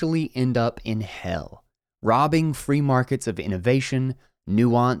potentially end up in hell, robbing free markets of innovation,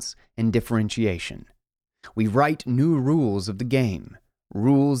 nuance, and differentiation. We write new rules of the game,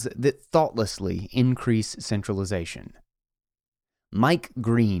 rules that thoughtlessly increase centralization. Mike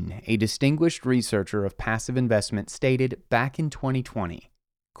Green, a distinguished researcher of passive investment, stated back in 2020,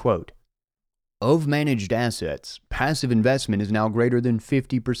 quote, "Of managed assets, passive investment is now greater than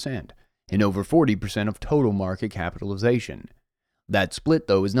 50% and over 40% of total market capitalization. That split,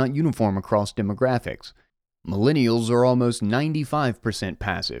 though, is not uniform across demographics. Millennials are almost 95%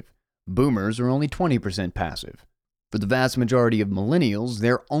 passive. Boomers are only 20% passive. For the vast majority of millennials,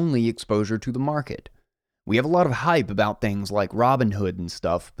 their only exposure to the market. We have a lot of hype about things like Robinhood and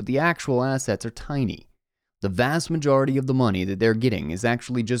stuff, but the actual assets are tiny. The vast majority of the money that they're getting is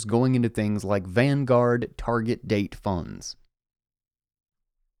actually just going into things like Vanguard target date funds."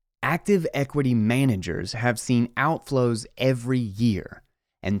 Active equity managers have seen outflows every year,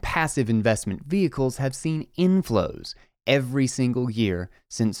 and passive investment vehicles have seen inflows every single year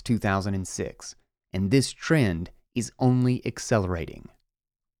since 2006, and this trend is only accelerating.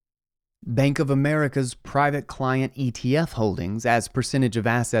 Bank of America's private client ETF holdings as percentage of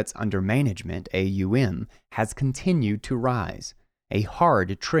assets under management, AUM, has continued to rise, a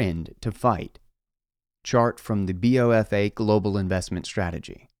hard trend to fight. Chart from the BofA Global Investment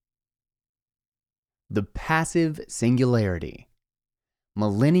Strategy. The passive singularity.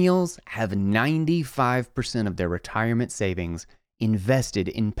 Millennials have 95% of their retirement savings invested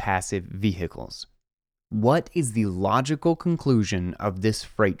in passive vehicles. What is the logical conclusion of this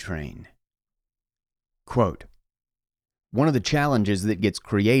freight train? Quote, "One of the challenges that gets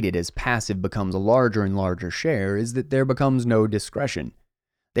created as passive becomes a larger and larger share is that there becomes no discretion.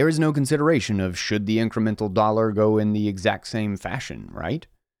 There is no consideration of should the incremental dollar go in the exact same fashion, right?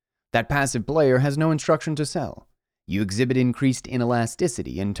 That passive player has no instruction to sell. You exhibit increased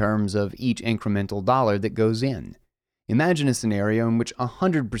inelasticity in terms of each incremental dollar that goes in. Imagine a scenario in which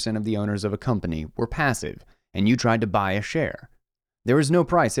 100% of the owners of a company were passive, and you tried to buy a share. There is no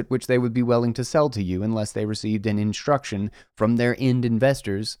price at which they would be willing to sell to you unless they received an instruction from their end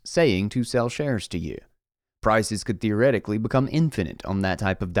investors saying to sell shares to you. Prices could theoretically become infinite on that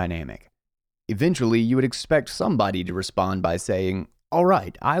type of dynamic. Eventually, you would expect somebody to respond by saying, 'All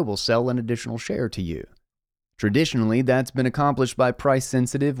right, I will sell an additional share to you.' Traditionally, that's been accomplished by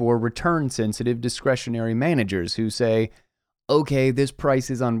price-sensitive or return-sensitive discretionary managers who say, 'Okay, this price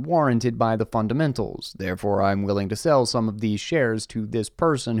is unwarranted by the fundamentals, therefore I'm willing to sell some of these shares to this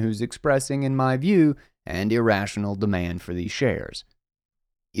person who's expressing, in my view, an irrational demand for these shares.'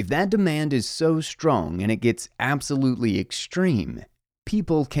 If that demand is so strong and it gets absolutely extreme,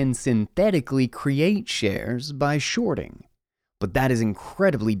 people can synthetically create shares by shorting. But that is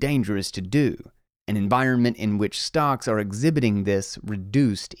incredibly dangerous to do. An environment in which stocks are exhibiting this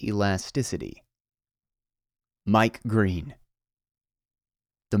reduced elasticity." Mike Green.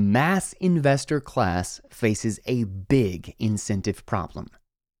 The mass investor class faces a big incentive problem.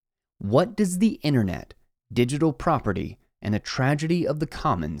 What does the internet, digital property, and a tragedy of the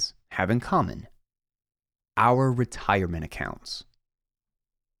commons have in common? Our retirement accounts.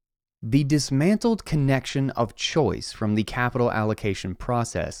 The dismantled connection of choice from the capital allocation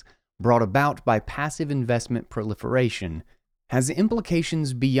process brought about by passive investment proliferation has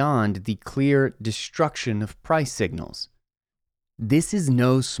implications beyond the clear destruction of price signals. This is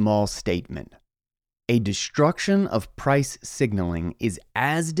no small statement. A destruction of price signaling is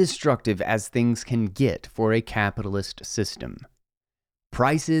as destructive as things can get for a capitalist system.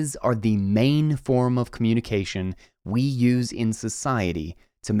 Prices are the main form of communication we use in society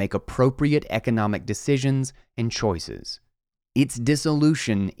to make appropriate economic decisions and choices. Its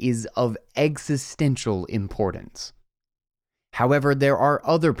dissolution is of existential importance. However, there are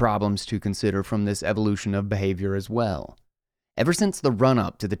other problems to consider from this evolution of behavior as well. Ever since the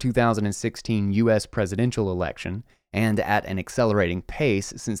run-up to the 2016 U.S. presidential election, and at an accelerating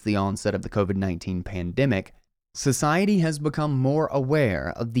pace since the onset of the COVID-19 pandemic, society has become more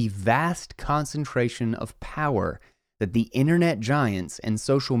aware of the vast concentration of power that the internet giants and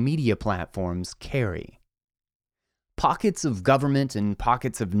social media platforms carry. Pockets of government and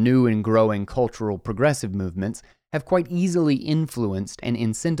pockets of new and growing cultural progressive movements have quite easily influenced and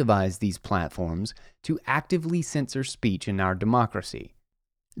incentivized these platforms to actively censor speech in our democracy.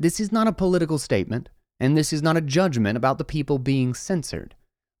 This is not a political statement, and this is not a judgment about the people being censored,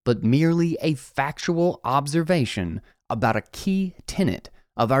 but merely a factual observation about a key tenet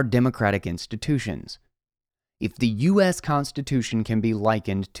of our democratic institutions. If the U.S. Constitution can be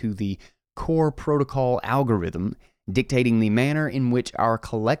likened to the core protocol algorithm dictating the manner in which our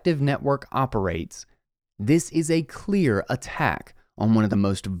collective network operates, this is a clear attack on one of the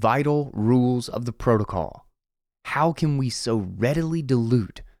most vital rules of the protocol. How can we so readily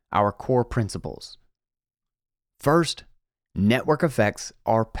dilute our core principles? First, network effects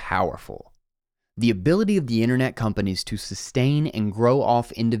are powerful. The ability of the internet companies to sustain and grow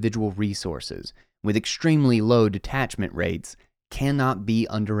off individual resources with extremely low detachment rates cannot be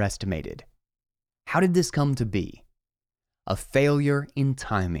underestimated. How did this come to be? A failure in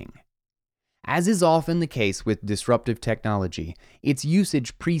timing. As is often the case with disruptive technology, its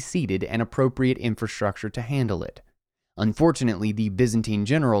usage preceded an appropriate infrastructure to handle it. Unfortunately, the Byzantine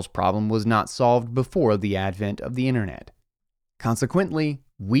generals' problem was not solved before the advent of the internet. Consequently,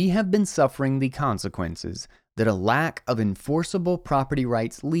 we have been suffering the consequences that a lack of enforceable property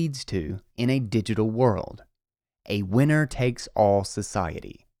rights leads to in a digital world. A winner-takes-all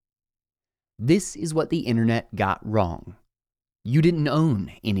society. This is what the internet got wrong. You didn't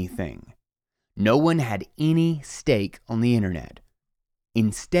own anything. No one had any stake on the internet.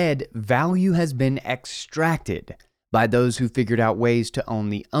 Instead, value has been extracted by those who figured out ways to own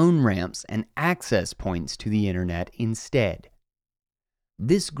the on-ramps and access points to the internet instead.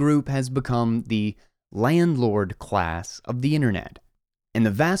 This group has become the landlord class of the internet, and the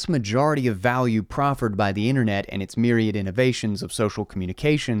vast majority of value proffered by the internet and its myriad innovations of social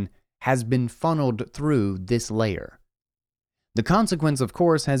communication has been funneled through this layer. The consequence, of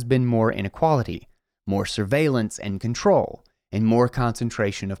course, has been more inequality, more surveillance and control, and more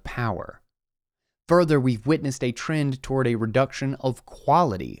concentration of power. Further, we've witnessed a trend toward a reduction of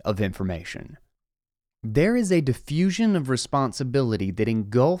quality of information. There is a diffusion of responsibility that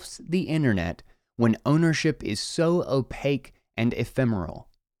engulfs the internet when ownership is so opaque and ephemeral.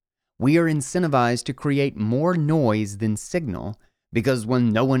 We are incentivized to create more noise than signal because when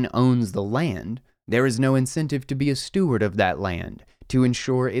no one owns the land, there is no incentive to be a steward of that land to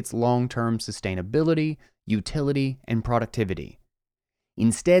ensure its long-term sustainability, utility, and productivity.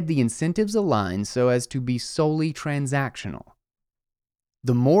 Instead, the incentives align so as to be solely transactional.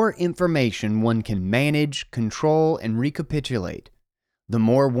 The more information one can manage, control, and recapitulate, the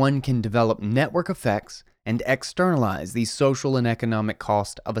more one can develop network effects and externalize the social and economic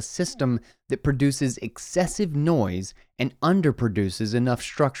cost of a system that produces excessive noise and underproduces enough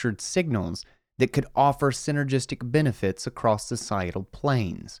structured signals that could offer synergistic benefits across societal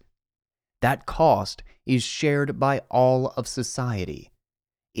planes. That cost is shared by all of society.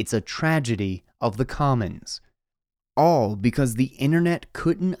 It's a tragedy of the commons. All because the internet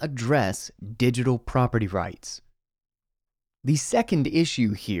couldn't address digital property rights. The second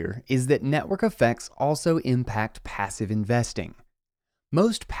issue here is that network effects also impact passive investing.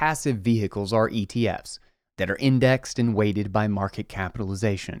 Most passive vehicles are ETFs that are indexed and weighted by market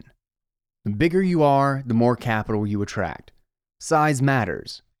capitalization. The bigger you are, the more capital you attract. Size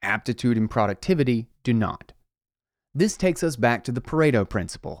matters. Aptitude and productivity do not. This takes us back to the Pareto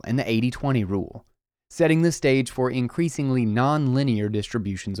principle and the 80-20 rule, setting the stage for increasingly non-linear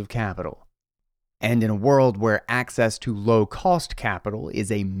distributions of capital. And in a world where access to low-cost capital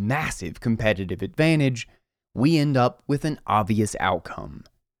is a massive competitive advantage, we end up with an obvious outcome.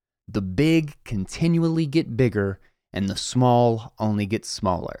 The big continually get bigger, and the small only get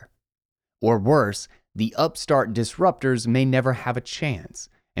smaller. Or worse, the upstart disruptors may never have a chance,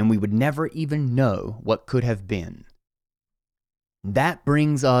 and we would never even know what could have been. That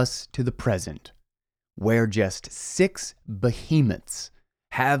brings us to the present, where just 6 behemoths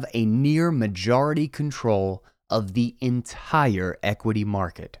have a near majority control of the entire equity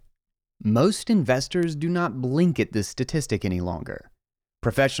market. Most investors do not blink at this statistic any longer.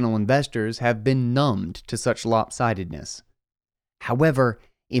 Professional investors have been numbed to such lopsidedness. However,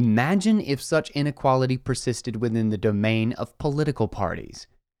 imagine if such inequality persisted within the domain of political parties,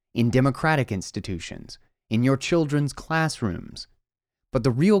 in democratic institutions, in your children's classrooms. But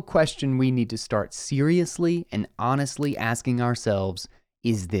the real question we need to start seriously and honestly asking ourselves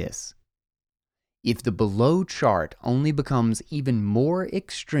is this: if the below chart only becomes even more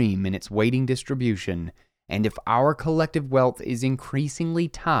extreme in its weighting distribution, and if our collective wealth is increasingly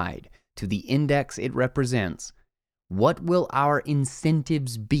tied to the index it represents, what will our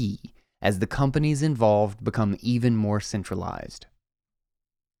incentives be as the companies involved become even more centralized?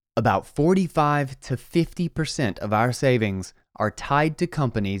 About 45 to 50% of our savings are tied to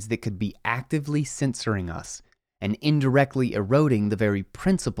companies that could be actively censoring us and indirectly eroding the very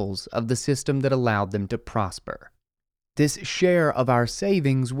principles of the system that allowed them to prosper. This share of our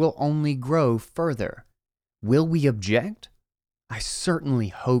savings will only grow further. Will we object? I certainly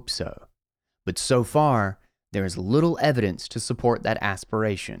hope so. But so far, there is little evidence to support that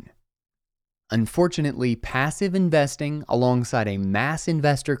aspiration. Unfortunately, passive investing alongside a mass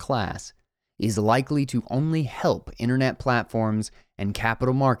investor class is likely to only help internet platforms and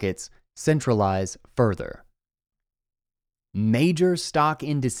capital markets centralize further. Major stock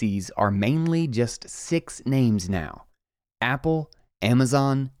indices are mainly just 6 names now: Apple,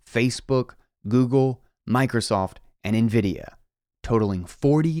 Amazon, Facebook, Google, Microsoft, and Nvidia, totaling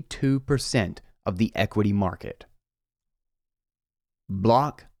 42% of the equity market.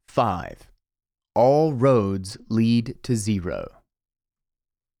 Block 5. All roads lead to zero.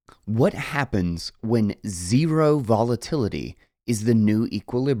 What happens when zero volatility is the new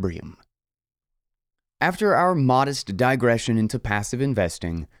equilibrium? After our modest digression into passive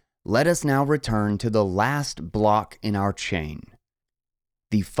investing, let us now return to the last block in our chain.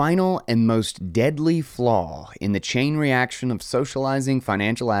 The final and most deadly flaw in the chain reaction of socializing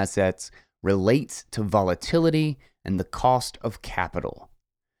financial assets relates to volatility and the cost of capital.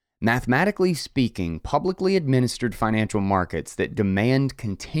 Mathematically speaking, publicly administered financial markets that demand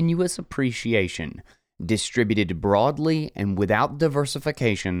continuous appreciation, distributed broadly and without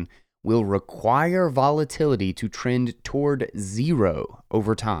diversification, will require volatility to trend toward zero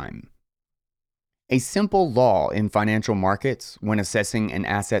over time. A simple law in financial markets when assessing an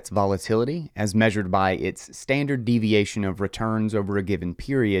asset's volatility, as measured by its standard deviation of returns over a given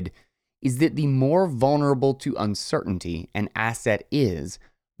period, is that the more vulnerable to uncertainty an asset is,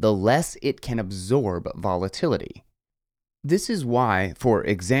 the less it can absorb volatility. This is why, for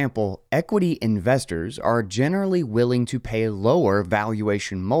example, equity investors are generally willing to pay lower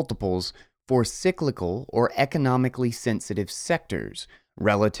valuation multiples for cyclical or economically sensitive sectors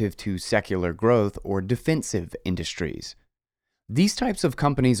relative to secular growth or defensive industries. These types of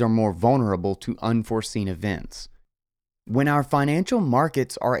companies are more vulnerable to unforeseen events. When our financial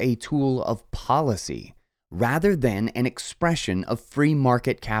markets are a tool of policy rather than an expression of free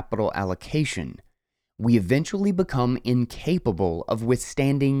market capital allocation, we eventually become incapable of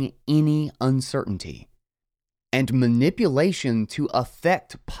withstanding any uncertainty. And manipulation to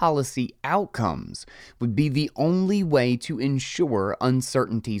affect policy outcomes would be the only way to ensure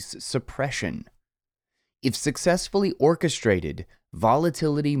uncertainty's suppression. If successfully orchestrated,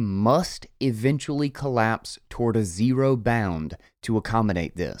 volatility must eventually collapse toward a zero bound to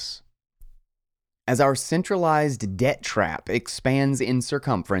accommodate this. As our centralized debt trap expands in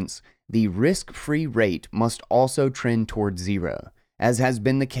circumference, the risk-free rate must also trend toward zero, as has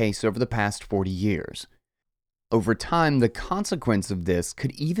been the case over the past 40 years. Over time, the consequence of this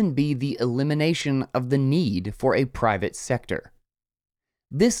could even be the elimination of the need for a private sector.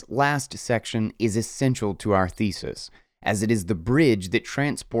 This last section is essential to our thesis, as it is the bridge that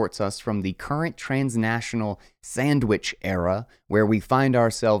transports us from the current transnational sandwich era, where we find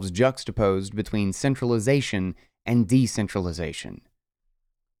ourselves juxtaposed between centralization and decentralization.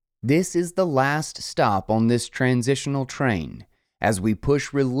 This is the last stop on this transitional train, as we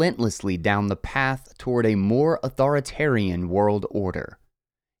push relentlessly down the path toward a more authoritarian world order.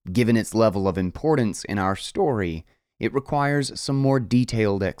 Given its level of importance in our story, it requires some more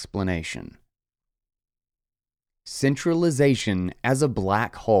detailed explanation. Centralization as a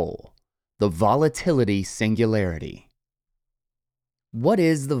black hole, the volatility singularity. What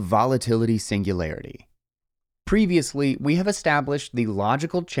is the volatility singularity? Previously, we have established the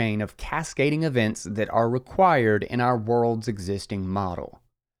logical chain of cascading events that are required in our world's existing model.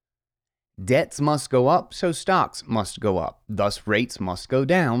 Debts must go up, so stocks must go up. Thus, rates must go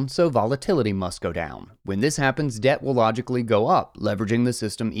down, so volatility must go down. When this happens, debt will logically go up, leveraging the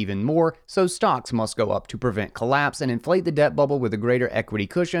system even more, so stocks must go up to prevent collapse and inflate the debt bubble with a greater equity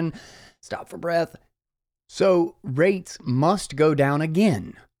cushion. Stop for breath. So, rates must go down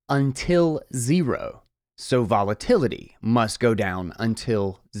again until zero. So, volatility must go down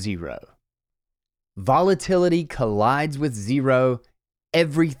until zero. Volatility collides with zero.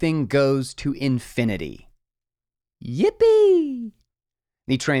 Everything goes to infinity. Yippee!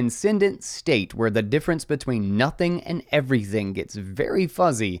 The transcendent state where the difference between nothing and everything gets very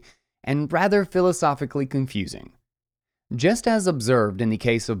fuzzy and rather philosophically confusing. Just as observed in the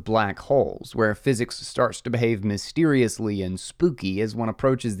case of black holes, where physics starts to behave mysteriously and spooky as one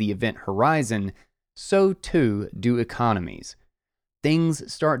approaches the event horizon, so too do economies.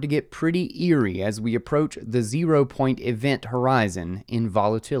 Things start to get pretty eerie as we approach the 0-point event horizon in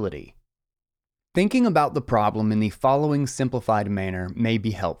volatility. Thinking about the problem in the following simplified manner may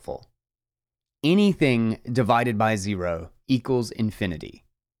be helpful. Anything divided by zero equals infinity.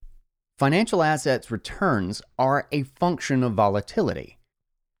 Financial assets returns are a function of volatility.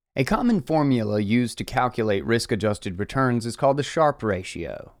 A common formula used to calculate risk-adjusted returns is called the Sharpe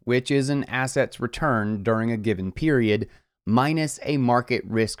ratio, which is an asset's return during a given period minus a market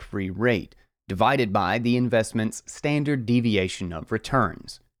risk-free rate, divided by the investment's standard deviation of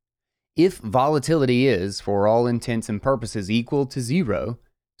returns. If volatility is, for all intents and purposes, equal to zero,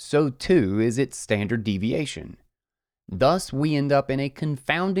 so too is its standard deviation. Thus, we end up in a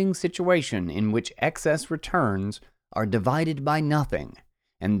confounding situation in which excess returns are divided by nothing,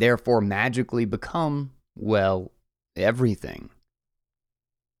 and therefore magically become, well, everything.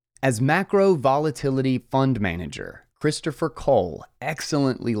 As macro volatility fund manager, Christopher Cole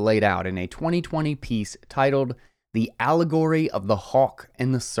excellently laid out in a 2020 piece titled The Allegory of the Hawk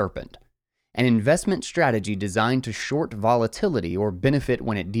and the Serpent, an investment strategy designed to short volatility or benefit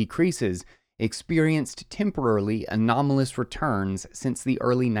when it decreases, experienced temporarily anomalous returns since the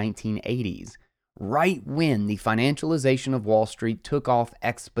early 1980s, right when the financialization of Wall Street took off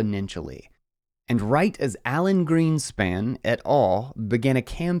exponentially, and right as Alan Greenspan et al. Began a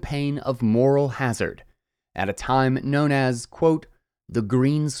campaign of moral hazard, at a time known as, quote, the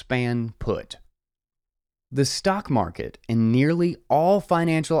Greenspan put. The stock market and nearly all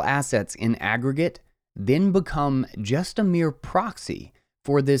financial assets in aggregate then become just a mere proxy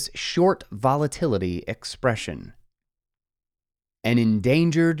for this short volatility expression. An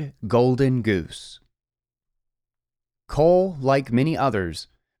endangered golden goose. Cole, like many others,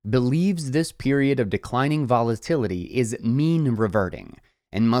 believes this period of declining volatility is mean reverting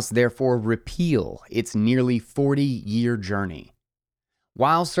and must therefore repeal its nearly 40-year journey.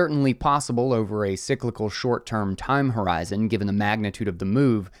 While certainly possible over a cyclical short-term time horizon given the magnitude of the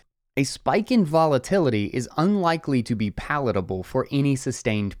move, a spike in volatility is unlikely to be palatable for any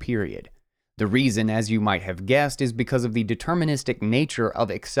sustained period. The reason, as you might have guessed, is because of the deterministic nature of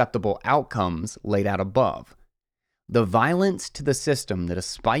acceptable outcomes laid out above. The violence to the system that a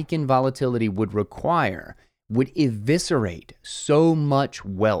spike in volatility would require would eviscerate so much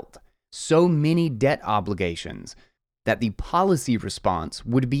wealth, so many debt obligations, that the policy response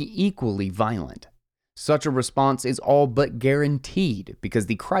would be equally violent. Such a response is all but guaranteed because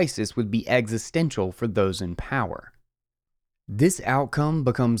the crisis would be existential for those in power. This outcome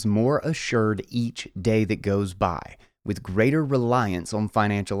becomes more assured each day that goes by, with greater reliance on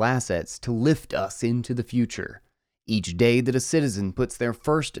financial assets to lift us into the future. Each day that a citizen puts their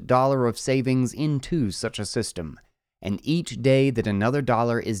first dollar of savings into such a system, and each day that another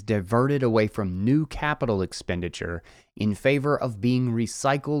dollar is diverted away from new capital expenditure in favor of being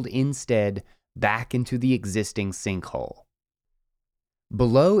recycled instead back into the existing sinkhole.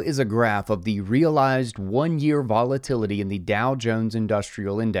 Below is a graph of the realized one-year volatility in the Dow Jones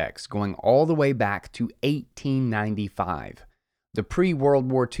Industrial Index going all the way back to 1895. The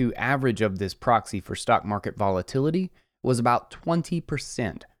pre-World War II average of this proxy for stock market volatility was about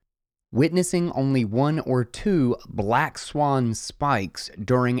 20%, witnessing only one or two black swan spikes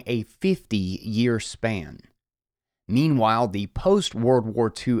during a 50-year span. Meanwhile, the post-World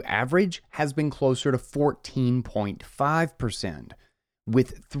War II average has been closer to 14.5%,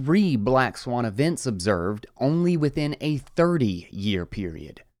 with 3 black swan events observed only within a 30-year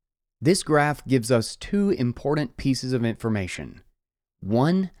period. This graph gives us 2 important pieces of information.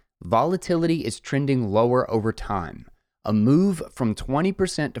 1, volatility is trending lower over time. A move from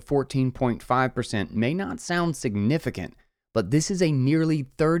 20% to 14.5% may not sound significant, but this is a nearly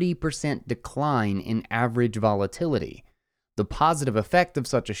 30% decline in average volatility. The positive effect of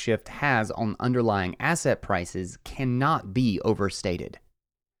such a shift has on underlying asset prices cannot be overstated.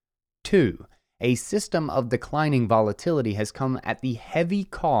 2. A system of declining volatility has come at the heavy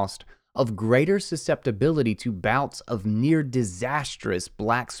cost of greater susceptibility to bouts of near disastrous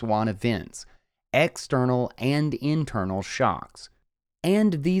black swan events, external and internal shocks.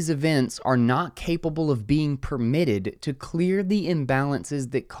 And these events are not capable of being permitted to clear the imbalances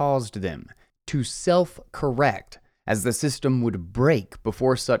that caused them, to self-correct, as the system would break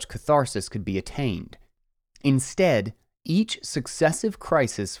before such catharsis could be attained. Instead, each successive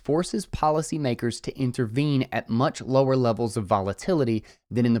crisis forces policymakers to intervene at much lower levels of volatility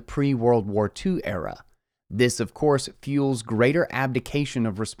than in the pre-World War II era. This, of course, fuels greater abdication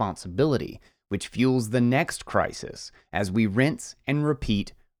of responsibility, which fuels the next crisis as we rinse and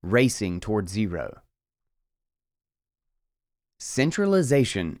repeat, racing toward zero.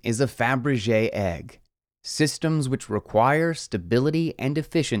 Centralization is a Fabergé egg. Systems which require stability and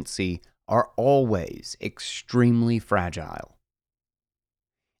efficiency are always extremely fragile.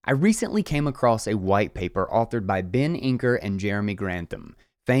 I recently came across a white paper authored by Ben Inker and Jeremy Grantham,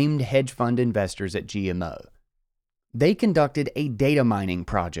 famed hedge fund investors at GMO. They conducted a data mining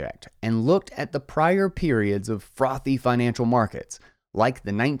project and looked at the prior periods of frothy financial markets, like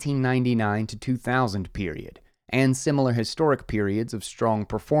the 1999 to 2000 period, and similar historic periods of strong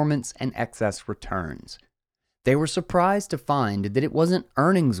performance and excess returns. They were surprised to find that it wasn't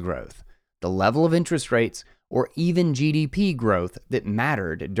earnings growth, the level of interest rates, or even GDP growth that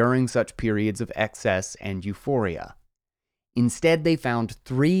mattered during such periods of excess and euphoria. Instead, they found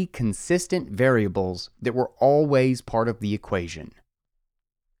 3 consistent variables that were always part of the equation.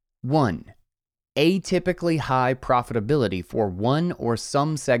 1. Atypically high profitability for one or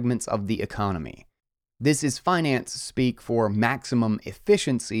some segments of the economy. This is finance speak for maximum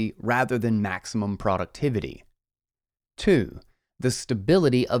efficiency rather than maximum productivity. 2. The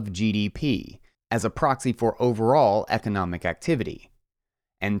stability of GDP as a proxy for overall economic activity.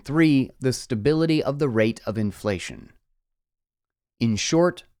 And 3. The stability of the rate of inflation. In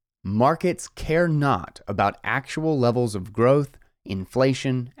short, markets care not about actual levels of growth,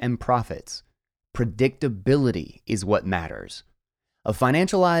 inflation, and profits. Predictability is what matters. A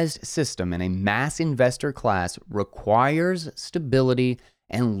financialized system and a mass investor class requires stability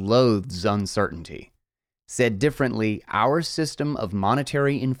and loathes uncertainty. Said differently, our system of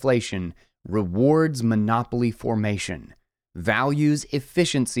monetary inflation rewards monopoly formation, values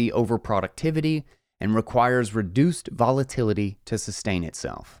efficiency over productivity, and requires reduced volatility to sustain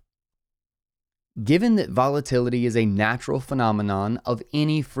itself. Given that volatility is a natural phenomenon of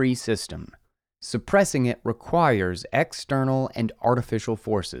any free system, suppressing it requires external and artificial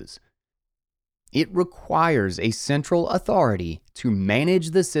forces. It requires a central authority to manage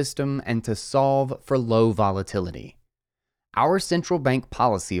the system and to solve for low volatility. Our central bank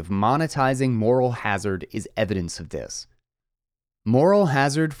policy of monetizing moral hazard is evidence of this. Moral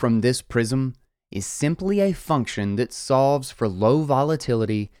hazard from this prism is simply a function that solves for low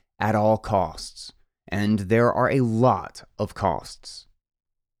volatility at all costs, and there are a lot of costs.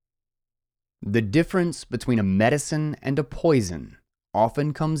 The difference between a medicine and a poison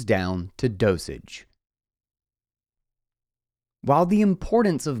often comes down to dosage. While the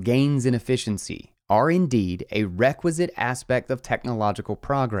importance of gains in efficiency are indeed a requisite aspect of technological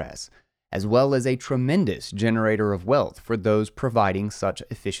progress, as well as a tremendous generator of wealth for those providing such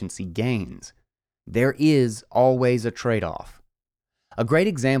efficiency gains, there is always a trade-off. A great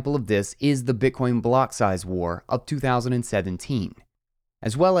example of this is the Bitcoin block size war of 2017,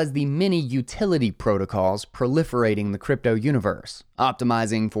 as well as the many utility protocols proliferating the crypto universe,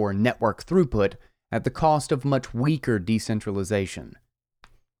 optimizing for network throughput at the cost of much weaker decentralization.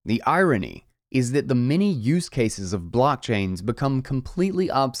 The irony is that the many use cases of blockchains become completely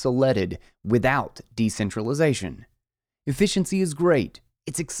obsoleted without decentralization. Efficiency is great,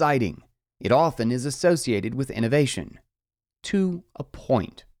 it's exciting, it often is associated with innovation. To a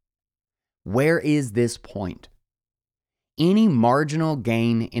point. Where is this point? Any marginal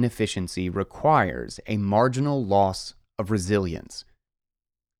gain in efficiency requires a marginal loss of resilience.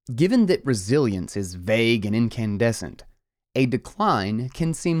 Given that resilience is vague and incandescent, a decline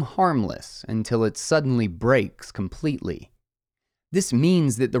can seem harmless until it suddenly breaks completely. This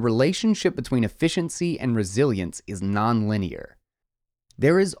means that the relationship between efficiency and resilience is nonlinear.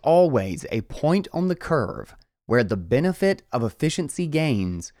 There is always a point on the curve where the benefit of efficiency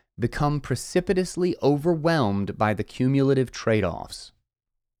gains become precipitously overwhelmed by the cumulative trade-offs.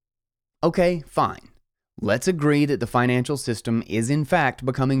 Okay, fine. Let's agree that the financial system is in fact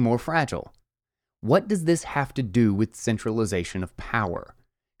becoming more fragile. What does this have to do with centralization of power?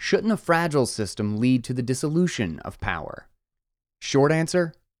 Shouldn't a fragile system lead to the dissolution of power? Short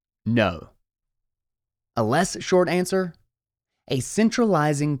answer, no. A less short answer, A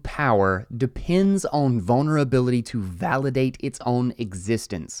centralizing power depends on vulnerability to validate its own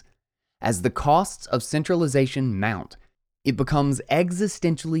existence. As the costs of centralization mount, it becomes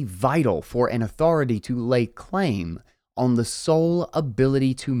existentially vital for an authority to lay claim on the sole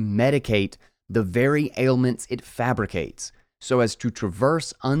ability to medicate the very ailments it fabricates, so as to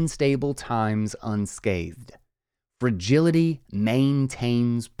traverse unstable times unscathed. Fragility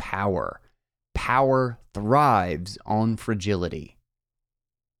maintains power. Power thrives on fragility.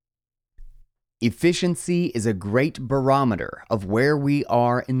 Efficiency is a great barometer of where we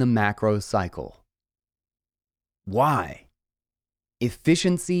are in the macro cycle. Why?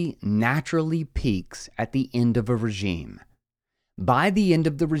 Efficiency naturally peaks at the end of a regime. By the end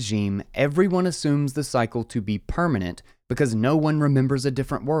of the regime, everyone assumes the cycle to be permanent because no one remembers a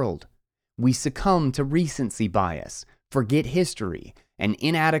different world. We succumb to recency bias, forget history, and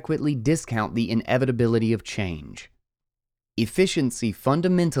inadequately discount the inevitability of change. Efficiency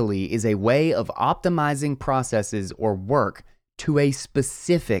fundamentally is a way of optimizing processes or work to a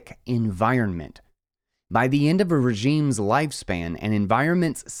specific environment. By the end of a regime's lifespan, an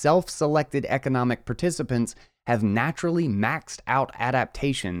environment's self-selected economic participants have naturally maxed out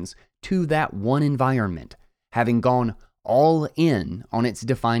adaptations to that one environment, having gone all in on its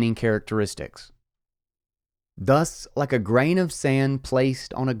defining characteristics. Thus, like a grain of sand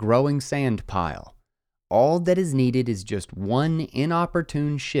placed on a growing sand pile, all that is needed is just one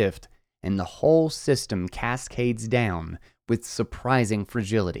inopportune shift, and the whole system cascades down with surprising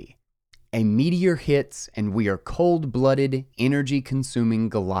fragility. A meteor hits, and we are cold-blooded, energy-consuming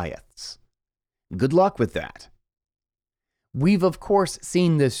Goliaths. Good luck with that. We've of course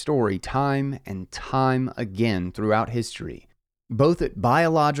seen this story time and time again throughout history, both at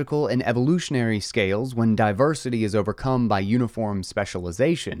biological and evolutionary scales when diversity is overcome by uniform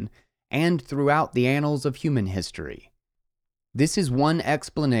specialization, and throughout the annals of human history. This is one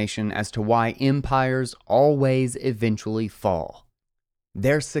explanation as to why empires always eventually fall.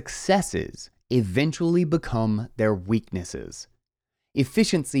 Their successes eventually become their weaknesses.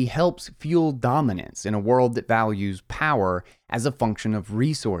 Efficiency helps fuel dominance in a world that values power as a function of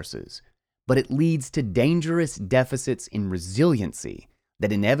resources, but it leads to dangerous deficits in resiliency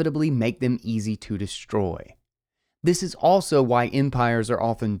that inevitably make them easy to destroy. This is also why empires are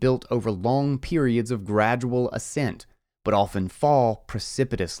often built over long periods of gradual ascent, but often fall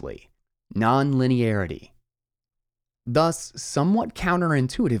precipitously. Non-linearity. Thus, somewhat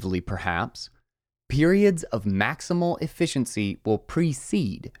counterintuitively perhaps, periods of maximal efficiency will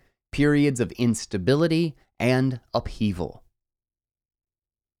precede periods of instability and upheaval.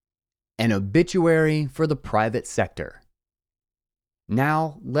 An obituary for the private sector.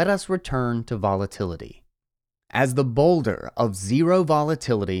 Now, let us return to volatility. As the boulder of zero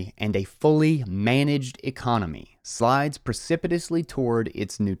volatility and a fully managed economy slides precipitously toward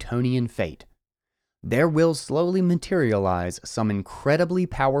its Newtonian fate, there will slowly materialize some incredibly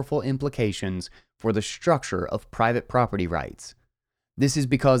powerful implications for the structure of private property rights. This is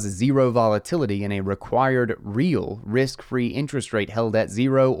because zero volatility and a required real risk-free interest rate held at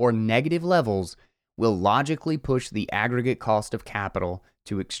zero or negative levels will logically push the aggregate cost of capital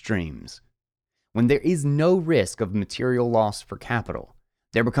to extremes. When there is no risk of material loss for capital,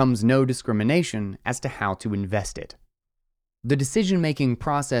 there becomes no discrimination as to how to invest it. The decision-making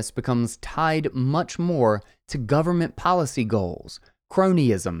process becomes tied much more to government policy goals,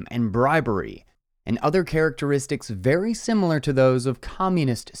 cronyism, and bribery, and other characteristics very similar to those of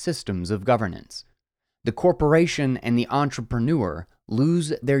communist systems of governance. The corporation and the entrepreneur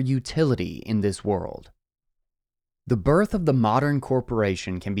lose their utility in this world. The birth of the modern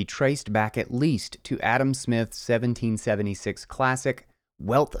corporation can be traced back at least to Adam Smith's 1776 classic,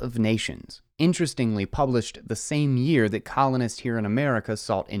 Wealth of Nations, interestingly published the same year that colonists here in America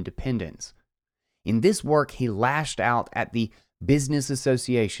sought independence. In this work, he lashed out at the business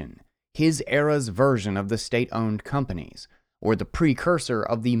association, his era's version of the state-owned companies, or the precursor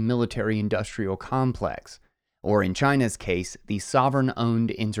of the military-industrial complex, or in China's case, the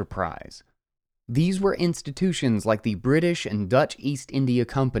sovereign-owned enterprise. These were institutions like the British and Dutch East India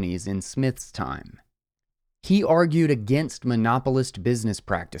Companies in Smith's time. He argued against monopolist business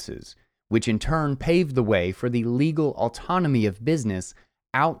practices, which in turn paved the way for the legal autonomy of business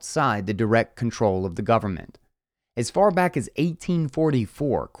outside the direct control of the government. As far back as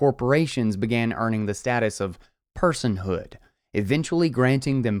 1844, corporations began earning the status of personhood, eventually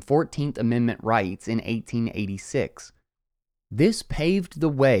granting them 14th Amendment rights in 1886. This paved the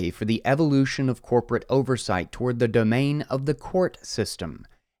way for the evolution of corporate oversight toward the domain of the court system,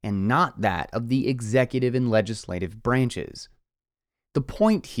 and not that of the executive and legislative branches. The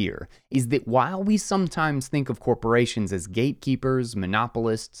point here is that while we sometimes think of corporations as gatekeepers,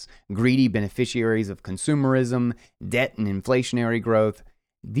 monopolists, greedy beneficiaries of consumerism, debt, and inflationary growth,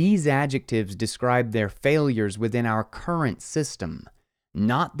 these adjectives describe their failures within our current system,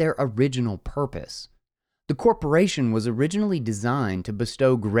 not their original purpose. The corporation was originally designed to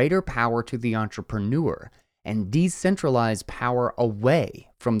bestow greater power to the entrepreneur and decentralize power away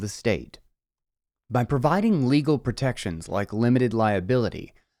from the state. By providing legal protections like limited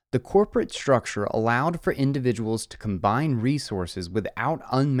liability, the corporate structure allowed for individuals to combine resources without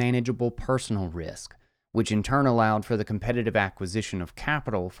unmanageable personal risk, which in turn allowed for the competitive acquisition of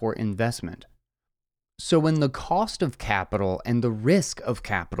capital for investment. So when the cost of capital and the risk of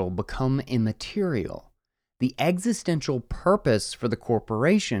capital become immaterial, the existential purpose for the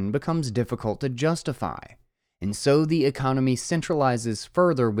corporation becomes difficult to justify. And so the economy centralizes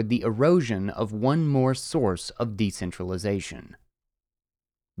further with the erosion of one more source of decentralization.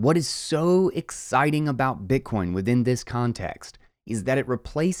 What is so exciting about Bitcoin within this context is that it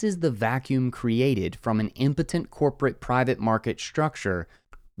replaces the vacuum created from an impotent corporate private market structure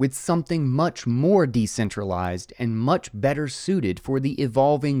with something much more decentralized and much better suited for the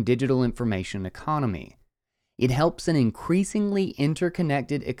evolving digital information economy. It helps an increasingly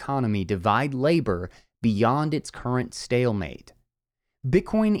interconnected economy divide labor beyond its current stalemate.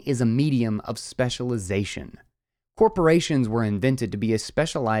 Bitcoin is a medium of specialization. Corporations were invented to be a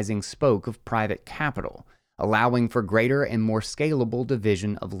specializing spoke of private capital, allowing for greater and more scalable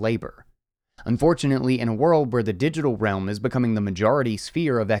division of labor. Unfortunately, in a world where the digital realm is becoming the majority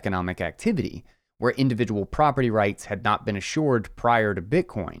sphere of economic activity, where individual property rights had not been assured prior to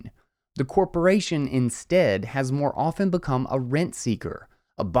Bitcoin, the corporation instead has more often become a rent seeker,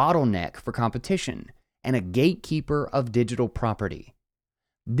 a bottleneck for competition, and a gatekeeper of digital property.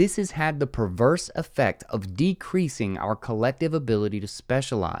 This has had the perverse effect of decreasing our collective ability to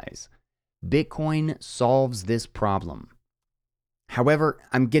specialize. Bitcoin solves this problem. However,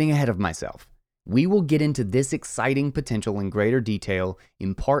 I'm getting ahead of myself. We will get into this exciting potential in greater detail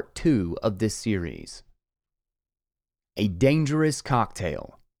in part 2 of this series. A dangerous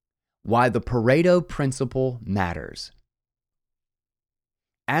cocktail. Why the Pareto Principle matters.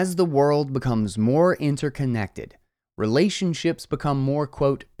 As the world becomes more interconnected, relationships become more,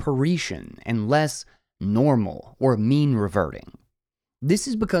 quote, Paretian and less normal or mean reverting. This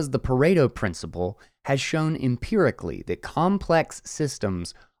is because the Pareto Principle has shown empirically that complex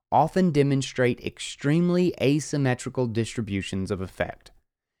systems often demonstrate extremely asymmetrical distributions of effect,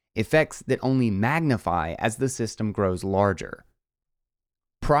 effects that only magnify as the system grows larger.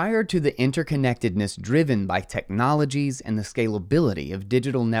 Prior to the interconnectedness driven by technologies and the scalability of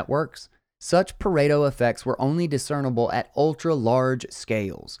digital networks, such Pareto effects were only discernible at ultra-large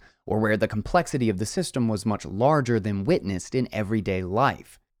scales, or where the complexity of the system was much larger than witnessed in everyday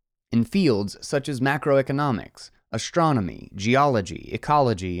life. In fields such as macroeconomics, astronomy, geology,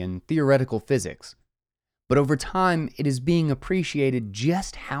 ecology, and theoretical physics. But over time, it is being appreciated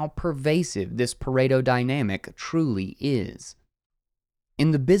just how pervasive this Pareto dynamic truly is.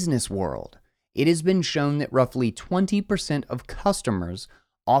 In the business world, it has been shown that roughly 20% of customers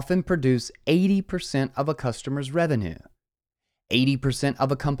often produce 80% of a customer's revenue. 80%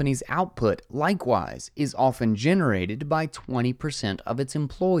 of a company's output, likewise, is often generated by 20% of its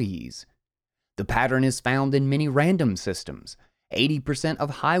employees. The pattern is found in many random systems. 80% of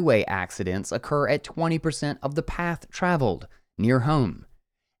highway accidents occur at 20% of the path traveled, near home.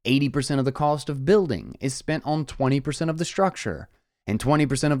 80% of the cost of building is spent on 20% of the structure, and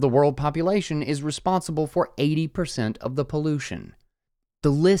 20% of the world population is responsible for 80% of the pollution.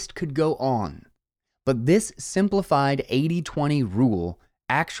 The list could go on, but this simplified 80-20 rule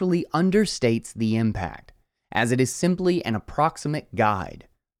actually understates the impact, as it is simply an approximate guide,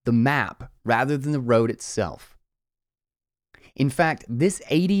 the map rather than the road itself. In fact, this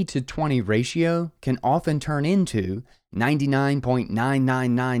 80-20 ratio can often turn into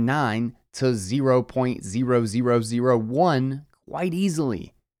 99.9999 to 0.0001 quite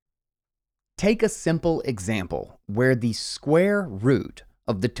easily. Take a simple example where the square root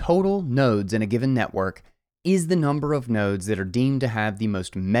of the total nodes in a given network is the number of nodes that are deemed to have the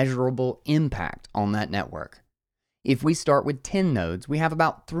most measurable impact on that network. If we start with 10 nodes, we have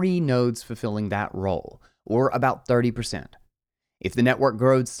about 3 nodes fulfilling that role, or about 30%. If the network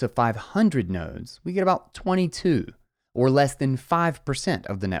grows to 500 nodes, we get about 22, or less than 5%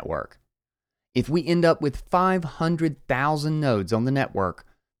 of the network. If we end up with 500,000 nodes on the network,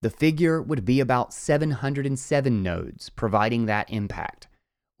 the figure would be about 707 nodes providing that impact,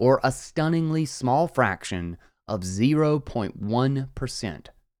 or a stunningly small fraction of 0.1%.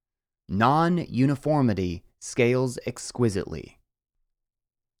 Non-uniformity scales exquisitely.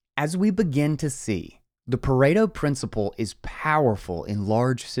 As we begin to see, the Pareto principle is powerful in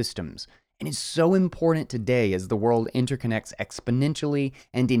large systems and is so important today as the world interconnects exponentially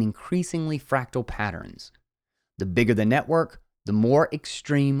and in increasingly fractal patterns. The bigger the network, the more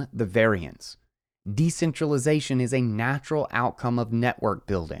extreme the variance. Decentralization is a natural outcome of network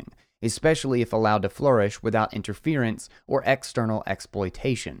building, especially if allowed to flourish without interference or external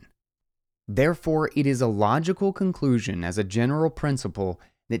exploitation. Therefore, it is a logical conclusion as a general principle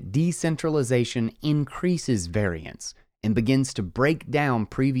that decentralization increases variance and begins to break down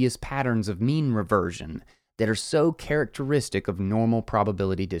previous patterns of mean reversion that are so characteristic of normal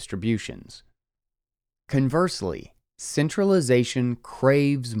probability distributions. Conversely, centralization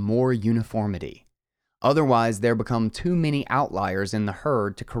craves more uniformity. Otherwise, there become too many outliers in the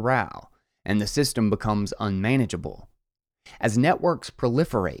herd to corral, and the system becomes unmanageable. As networks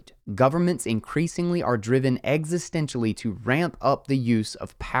proliferate, governments increasingly are driven existentially to ramp up the use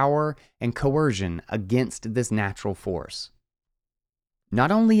of power and coercion against this natural force. Not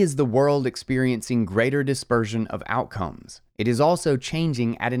only is the world experiencing greater dispersion of outcomes, it is also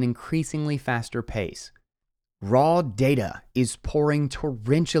changing at an increasingly faster pace. Raw data is pouring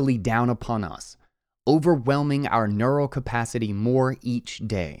torrentially down upon us, overwhelming our neural capacity more each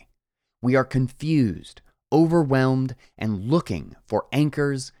day. We are confused, overwhelmed, and looking for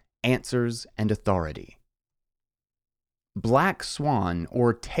anchors, answers, and authority. Black swan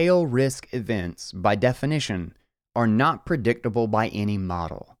or tail risk events, by definition, are not predictable by any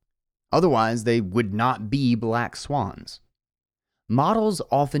model. Otherwise, they would not be black swans. Models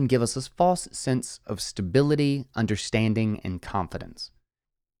often give us a false sense of stability, understanding, and confidence.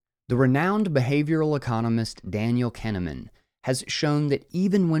 The renowned behavioral economist Daniel Kahneman has shown that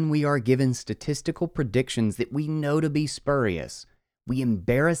even when we are given statistical predictions that we know to be spurious, we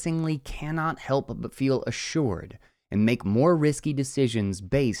embarrassingly cannot help but feel assured and make more risky decisions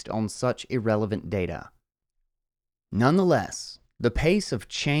based on such irrelevant data. Nonetheless, the pace of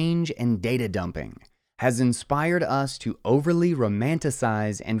change and data dumping has inspired us to overly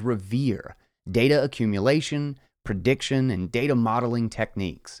romanticize and revere data accumulation, prediction, and data modeling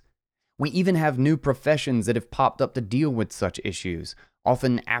techniques. We even have new professions that have popped up to deal with such issues,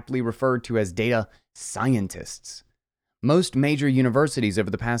 often aptly referred to as data scientists. Most major universities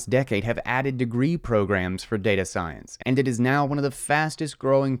over the past decade have added degree programs for data science, and it is now one of the fastest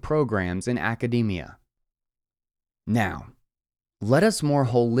growing programs in academia. Now, let us more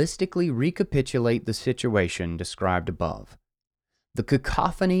holistically recapitulate the situation described above. The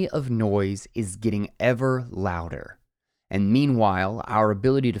cacophony of noise is getting ever louder. And meanwhile, our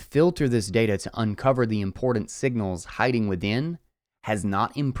ability to filter this data to uncover the important signals hiding within has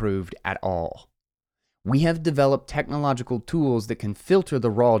not improved at all. We have developed technological tools that can filter the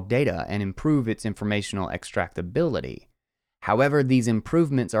raw data and improve its informational extractability. However, these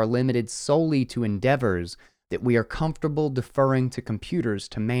improvements are limited solely to endeavors that we are comfortable deferring to computers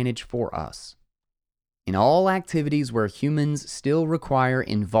to manage for us. In all activities where humans still require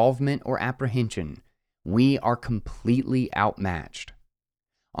involvement or apprehension, we are completely outmatched.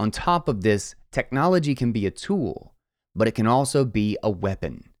 On top of this, technology can be a tool, but it can also be a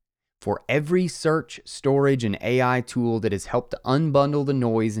weapon. For every search, storage, and AI tool that has helped to unbundle the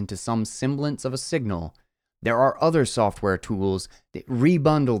noise into some semblance of a signal, there are other software tools that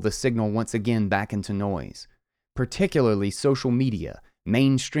rebundle the signal once again back into noise, particularly social media,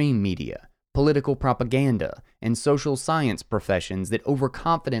 mainstream media, political propaganda, and social science professions that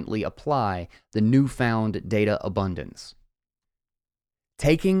overconfidently apply the newfound data abundance.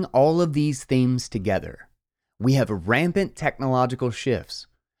 Taking all of these themes together, we have rampant technological shifts,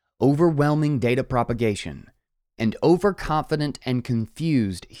 overwhelming data propagation, and overconfident and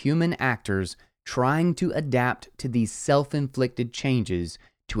confused human actors trying to adapt to these self-inflicted changes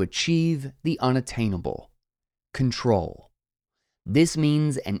to achieve the unattainable: control. This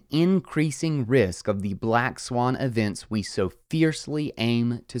means an increasing risk of the black swan events we so fiercely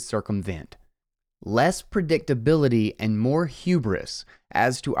aim to circumvent. Less predictability and more hubris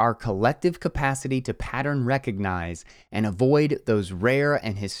as to our collective capacity to pattern recognize and avoid those rare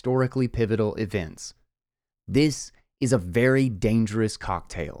and historically pivotal events. This is a very dangerous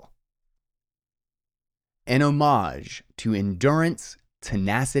cocktail. An homage to endurance,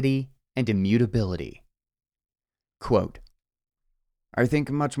 tenacity, and immutability. Quote, "I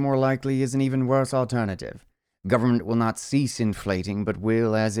think much more likely is an even worse alternative. Government will not cease inflating, but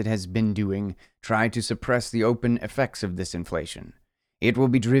will, as it has been doing, try to suppress the open effects of this inflation. It will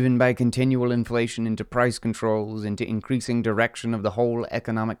be driven by continual inflation into price controls, into increasing direction of the whole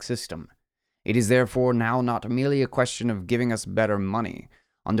economic system. It is therefore now not merely a question of giving us better money,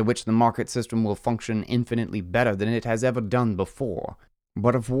 under which the market system will function infinitely better than it has ever done before,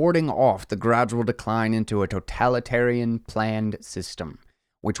 but of warding off the gradual decline into a totalitarian planned system,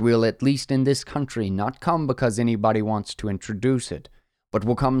 which will, at least in this country, not come because anybody wants to introduce it, but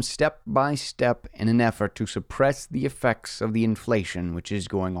will come step by step in an effort to suppress the effects of the inflation which is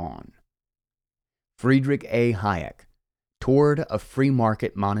going on. Friedrich A. Hayek, Toward a Free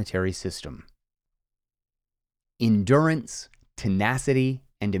Market Monetary System. Endurance, tenacity,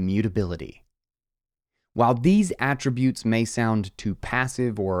 and immutability. While these attributes may sound too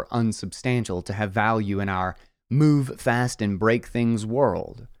passive or unsubstantial to have value in our move fast and break things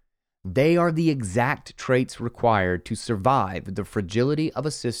world, they are the exact traits required to survive the fragility of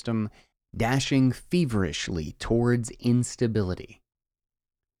a system dashing feverishly towards instability.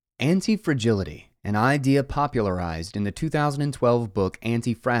 Anti-fragility, an idea popularized in the 2012 book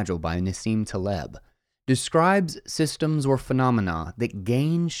Anti-Fragile by Nassim Taleb, describes systems or phenomena that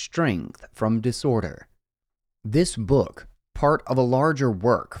gain strength from disorder. This book, part of a larger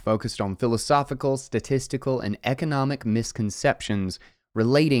work focused on philosophical, statistical, and economic misconceptions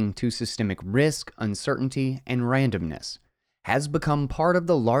relating to systemic risk, uncertainty, and randomness, has become part of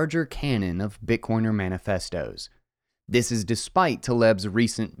the larger canon of Bitcoiner manifestos. This is despite Taleb's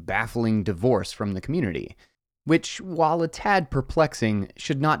recent baffling divorce from the community, which, while a tad perplexing,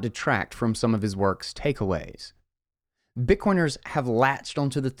 should not detract from some of his work's takeaways. Bitcoiners have latched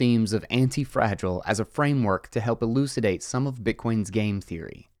onto the themes of anti-fragile as a framework to help elucidate some of Bitcoin's game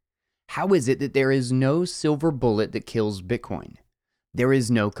theory. How is it that there is no silver bullet that kills Bitcoin? There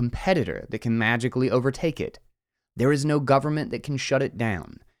is no competitor that can magically overtake it. There is no government that can shut it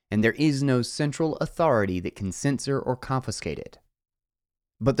down, and there is no central authority that can censor or confiscate it.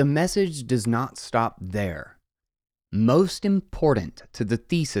 But the message does not stop there. Most important to the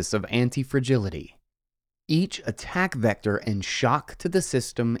thesis of anti-fragility, each attack vector and shock to the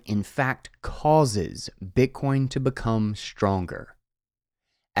system in fact causes Bitcoin to become stronger.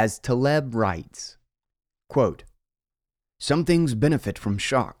 As Taleb writes, quote, "Some things benefit from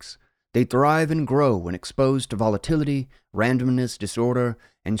shocks. They thrive and grow when exposed to volatility, randomness, disorder,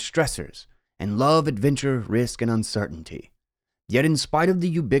 and stressors, and love adventure, risk, and uncertainty. Yet in spite of the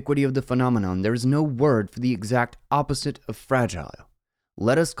ubiquity of the phenomenon, there is no word for the exact opposite of fragile.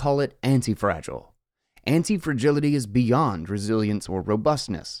 Let us call it anti-fragile. Anti-fragility is beyond resilience or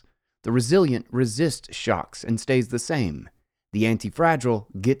robustness. The resilient resists shocks and stays the same. The anti-fragile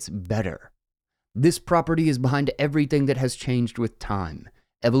gets better. This property is behind everything that has changed with time.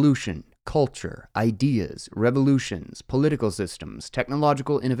 Evolution, culture, ideas, revolutions, political systems,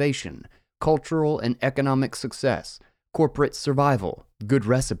 technological innovation, cultural and economic success, corporate survival, good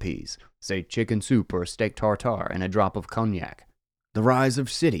recipes, say chicken soup or steak tartare and a drop of cognac, the rise of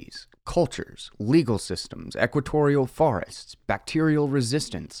cities, cultures, legal systems, equatorial forests, bacterial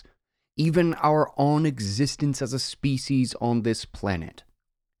resistance, even our own existence as a species on this planet.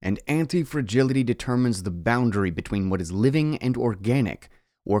 And anti-fragility determines the boundary between what is living and organic,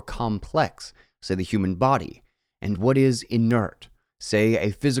 or complex, say the human body, and what is inert, say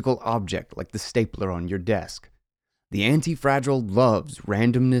a physical object like the stapler on your desk. The anti-fragile loves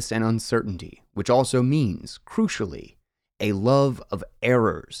randomness and uncertainty, which also means, crucially, a love of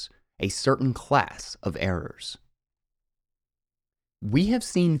errors, a certain class of errors. We have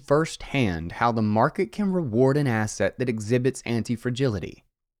seen firsthand how the market can reward an asset that exhibits anti-fragility.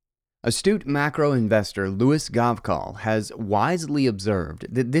 Astute macro investor Louis Gavkal has wisely observed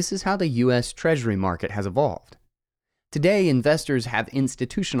that this is how the U.S. Treasury market has evolved. Today, investors have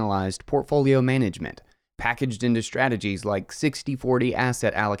institutionalized portfolio management, packaged into strategies like 60-40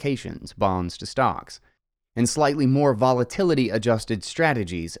 asset allocations, bonds to stocks, and slightly more volatility-adjusted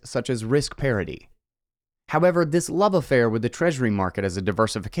strategies such as risk parity. However, this love affair with the Treasury market as a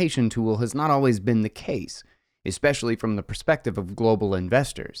diversification tool has not always been the case, especially from the perspective of global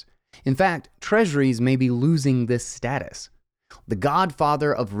investors. In fact, Treasuries may be losing this status. The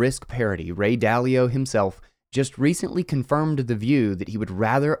godfather of risk parity, Ray Dalio himself, just recently confirmed the view that he would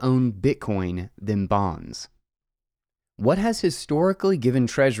rather own Bitcoin than bonds. What has historically given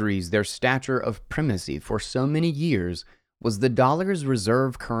Treasuries their stature of primacy for so many years was the dollar's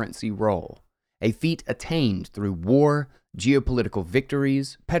reserve currency role, a feat attained through war, geopolitical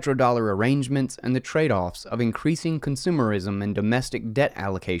victories, petrodollar arrangements, and the trade-offs of increasing consumerism and domestic debt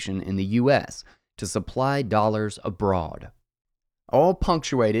allocation in the U.S. to supply dollars abroad. All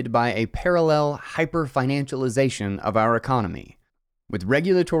punctuated by a parallel hyper-financialization of our economy, with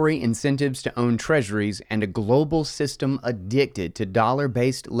regulatory incentives to own treasuries and a global system addicted to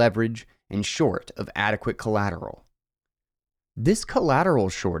dollar-based leverage and short of adequate collateral. This collateral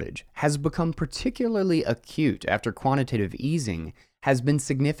shortage has become particularly acute after quantitative easing has been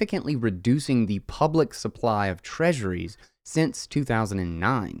significantly reducing the public supply of treasuries since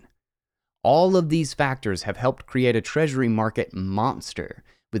 2009. All of these factors have helped create a treasury market monster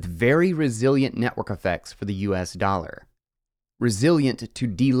with very resilient network effects for the US dollar. Resilient to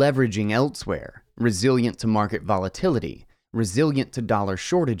deleveraging elsewhere, resilient to market volatility, resilient to dollar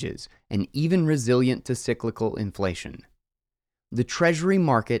shortages, and even resilient to cyclical inflation. The Treasury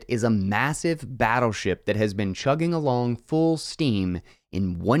market is a massive battleship that has been chugging along full steam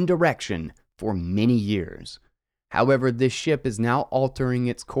in one direction for many years. However, this ship is now altering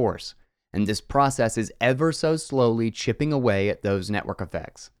its course, and this process is ever so slowly chipping away at those network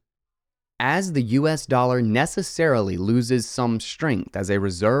effects. As the US dollar necessarily loses some strength as a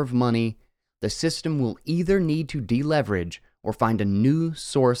reserve money, the system will either need to deleverage or find a new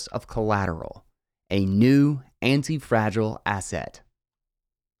source of collateral, a new anti-fragile asset.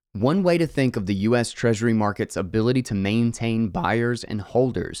 One way to think of the US Treasury market's ability to maintain buyers and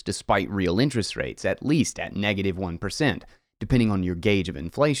holders despite real interest rates, at least at -1%, depending on your gauge of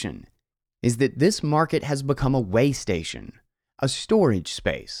inflation, is that this market has become a way station, a storage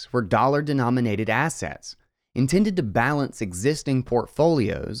space for dollar-denominated assets, intended to balance existing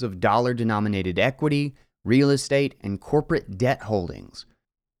portfolios of dollar-denominated equity, real estate, and corporate debt holdings,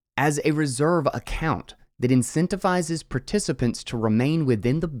 as a reserve account that incentivizes participants to remain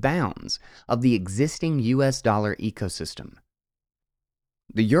within the bounds of the existing US dollar ecosystem.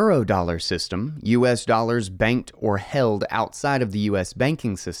 The Eurodollar system, US dollars banked or held outside of the US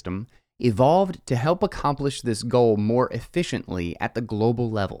banking system, evolved to help accomplish this goal more efficiently at the global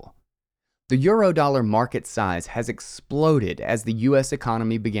level. The Eurodollar market size has exploded as the US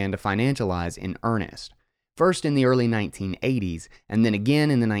economy began to financialize in earnest, first in the early 1980s and then again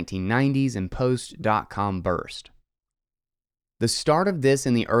in the 1990s and post-dot-com burst. The start of this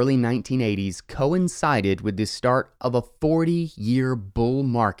in the early 1980s coincided with the start of a 40-year bull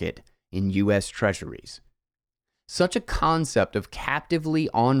market in US Treasuries. Such a concept of captively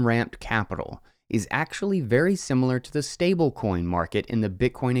on-ramped capital is actually very similar to the stablecoin market in the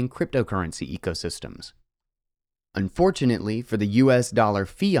Bitcoin and cryptocurrency ecosystems. Unfortunately for the US dollar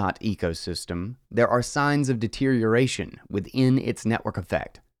fiat ecosystem, there are signs of deterioration within its network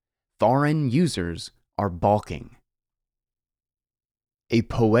effect. Foreign users are balking. A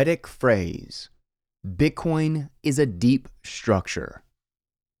poetic phrase: Bitcoin is a deep structure.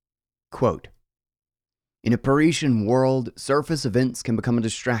 Quote, "In a Parisian world, surface events can become a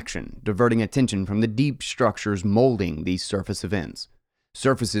distraction, diverting attention from the deep structures molding these surface events.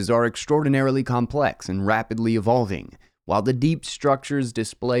 Surfaces are extraordinarily complex and rapidly evolving, while the deep structures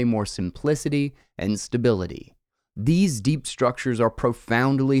display more simplicity and stability. These deep structures are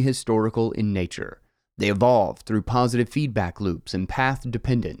profoundly historical in nature. They evolve through positive feedback loops and path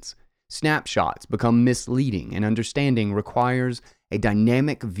dependence. Snapshots become misleading, and understanding requires a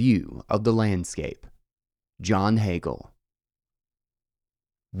dynamic view of the landscape." John Hagel.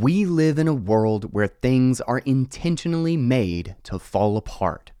 We live in a world where things are intentionally made to fall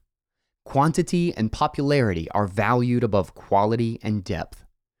apart. Quantity and popularity are valued above quality and depth.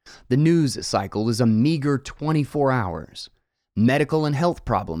 The news cycle is a meager 24 hours. Medical and health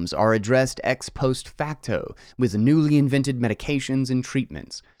problems are addressed ex post facto with newly invented medications and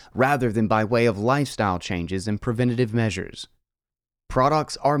treatments, rather than by way of lifestyle changes and preventative measures.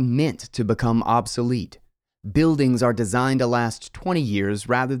 Products are meant to become obsolete. Buildings are designed to last 20 years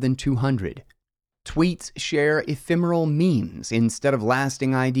rather than 200. Tweets share ephemeral memes instead of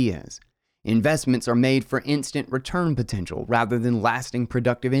lasting ideas. Investments are made for instant return potential rather than lasting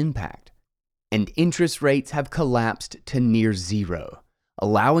productive impact. And interest rates have collapsed to near zero,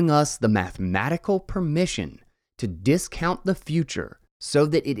 allowing us the mathematical permission to discount the future so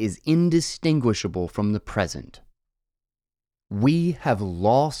that it is indistinguishable from the present. We have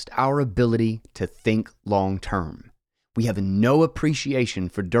lost our ability to think long term. We have no appreciation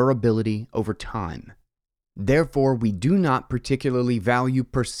for durability over time. Therefore, we do not particularly value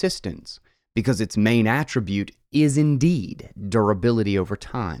persistence because its main attribute is indeed durability over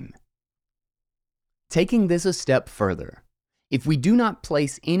time. Taking this a step further, if we do not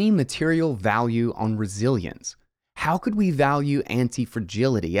place any material value on resilience, how could we value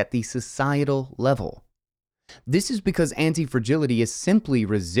anti-fragility at the societal level? This is because anti-fragility is simply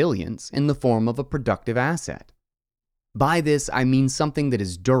resilience in the form of a productive asset. By this, I mean something that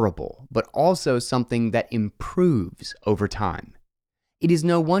is durable, but also something that improves over time. It is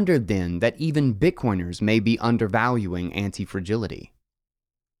no wonder then that even Bitcoiners may be undervaluing anti-fragility.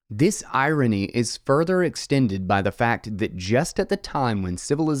 This irony is further extended by the fact that just at the time when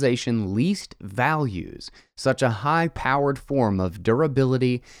civilization least values such a high-powered form of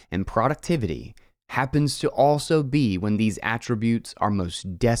durability and productivity, happens to also be when these attributes are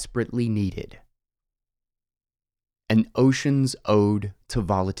most desperately needed. An Ocean's Ode to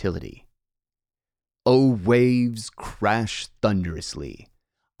Volatility. O waves, crash thunderously,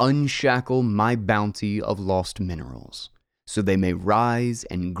 unshackle my bounty of lost minerals, so they may rise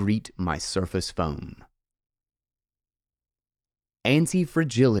and greet my surface foam.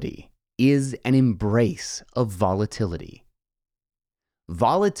 Antifragility is an embrace of volatility.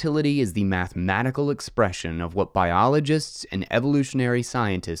 Volatility is the mathematical expression of what biologists and evolutionary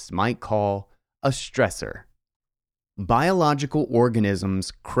scientists might call a stressor. Biological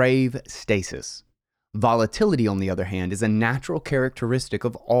organisms crave stasis. Volatility, on the other hand, is a natural characteristic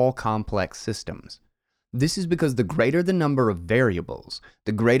of all complex systems. This is because the greater the number of variables,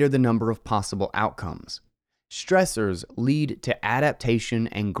 the greater the number of possible outcomes. Stressors lead to adaptation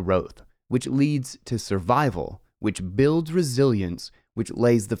and growth, which leads to survival, which builds resilience, which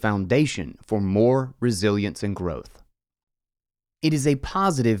lays the foundation for more resilience and growth. It is a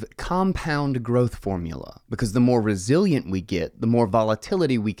positive compound growth formula because the more resilient we get, the more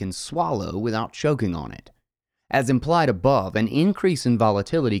volatility we can swallow without choking on it. As implied above, an increase in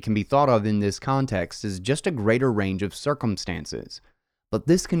volatility can be thought of in this context as just a greater range of circumstances, but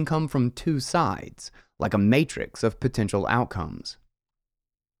this can come from two sides, like a matrix of potential outcomes.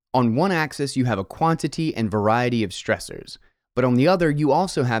 On one axis, you have a quantity and variety of stressors, but on the other, you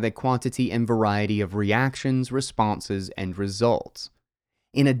also have a quantity and variety of reactions, responses, and results.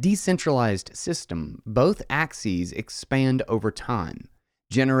 In a decentralized system, both axes expand over time,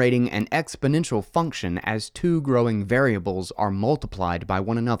 generating an exponential function as two growing variables are multiplied by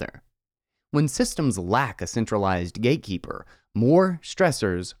one another. When systems lack a centralized gatekeeper, more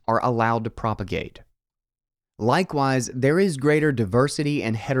stressors are allowed to propagate. Likewise, there is greater diversity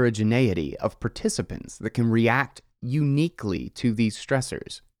and heterogeneity of participants that can react uniquely to these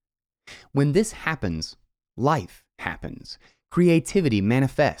stressors. When this happens, life happens. Creativity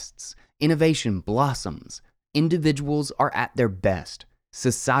manifests. Innovation blossoms. Individuals are at their best.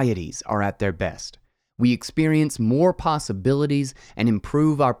 Societies are at their best. We experience more possibilities and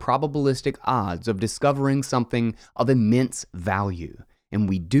improve our probabilistic odds of discovering something of immense value, and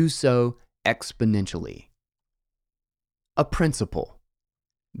we do so exponentially. A principle.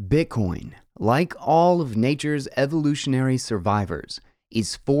 Bitcoin, like all of nature's evolutionary survivors,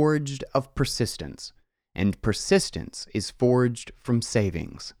 is forged of persistence, and persistence is forged from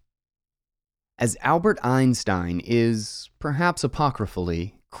savings. As Albert Einstein is, perhaps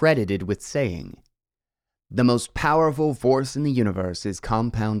apocryphally, credited with saying, "The most powerful force in the universe is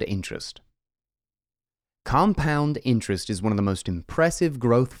compound interest." Compound interest is one of the most impressive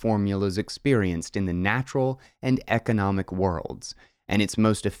growth formulas experienced in the natural and economic worlds, and its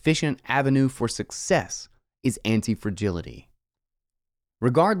most efficient avenue for success is antifragility.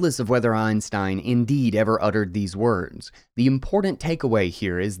 Regardless of whether Einstein indeed ever uttered these words, the important takeaway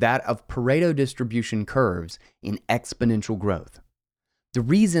here is that of Pareto distribution curves in exponential growth. The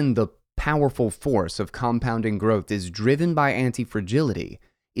reason the powerful force of compounding growth is driven by antifragility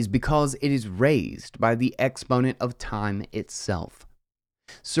is because it is raised by the exponent of time itself.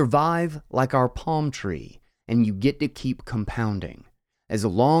 Survive like our palm tree, and you get to keep compounding. As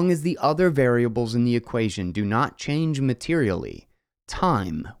long as the other variables in the equation do not change materially,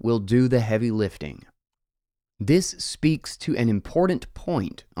 time will do the heavy lifting. This speaks to an important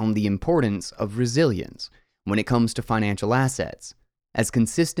point on the importance of resilience when it comes to financial assets, as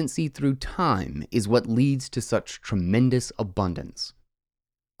consistency through time is what leads to such tremendous abundance.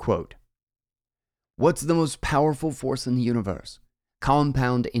 Quote, "What's the most powerful force in the universe?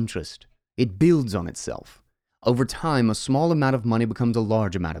 Compound interest. It builds on itself. Over time, a small amount of money becomes a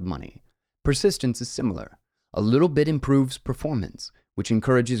large amount of money. Persistence is similar. A little bit improves performance, which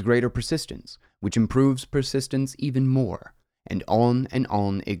encourages greater persistence, which improves persistence even more, and on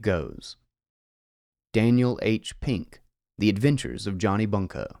it goes." Daniel H. Pink, The Adventures of Johnny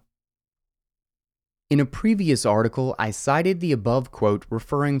Bunko. In a previous article, I cited the above quote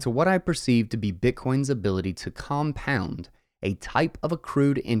referring to what I perceive to be Bitcoin's ability to compound a type of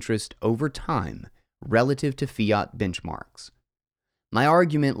accrued interest over time relative to fiat benchmarks. My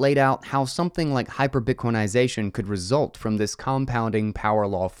argument laid out how something like hyper-Bitcoinization could result from this compounding power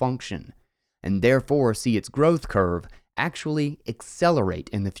law function, and therefore see its growth curve actually accelerate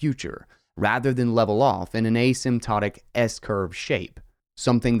in the future, rather than level off in an asymptotic S-curve shape,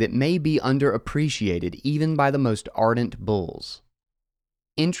 something that may be underappreciated even by the most ardent bulls.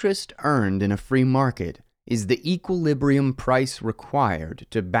 Interest earned in a free market is the equilibrium price required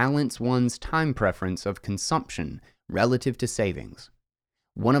to balance one's time preference of consumption relative to savings.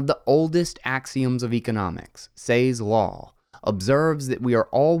 One of the oldest axioms of economics, Say's law, observes that we are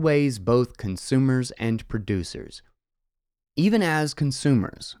always both consumers and producers. Even as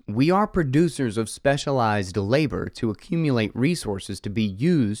consumers, we are producers of specialized labor to accumulate resources to be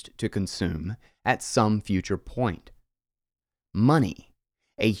used to consume at some future point. Money,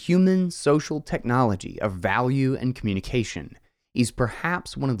 a human social technology of value and communication, is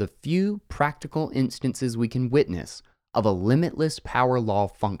perhaps one of the few practical instances we can witness of a limitless power law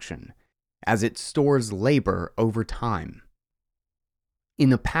function, as it stores labor over time. In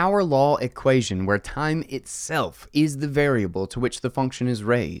the power law equation where time itself is the variable to which the function is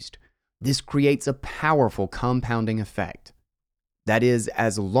raised, this creates a powerful compounding effect. That is,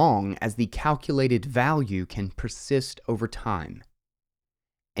 as long as the calculated value can persist over time.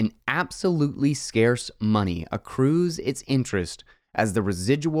 An absolutely scarce money accrues its interest as the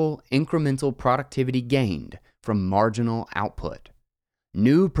residual incremental productivity gained from marginal output.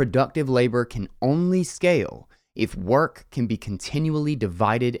 New productive labor can only scale if work can be continually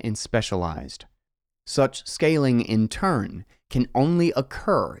divided and specialized. Such scaling, in turn, can only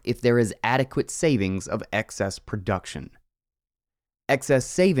occur if there is adequate savings of excess production. Excess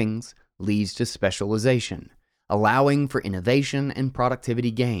savings leads to specialization, allowing for innovation and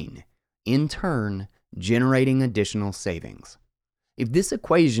productivity gain, in turn, generating additional savings. If this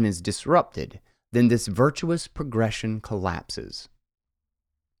equation is disrupted, then this virtuous progression collapses.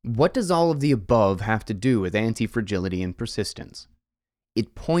 What does all of the above have to do with anti-fragility and persistence?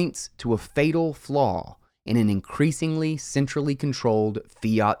 It points to a fatal flaw in an increasingly centrally controlled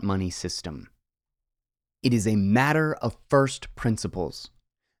fiat money system. It is a matter of first principles.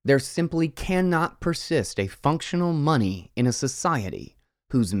 There simply cannot persist a functional money in a society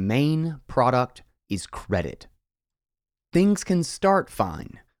whose main product is credit. Things can start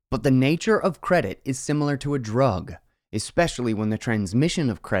fine, but the nature of credit is similar to a drug, especially when the transmission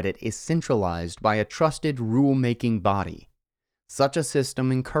of credit is centralized by a trusted rule-making body. Such a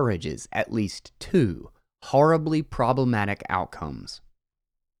system encourages at least two horribly problematic outcomes.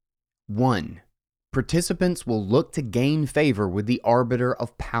 1. Participants will look to gain favor with the arbiter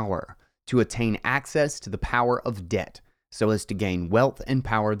of power, to attain access to the power of debt, so as to gain wealth and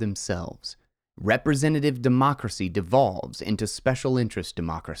power themselves. Representative democracy devolves into special interest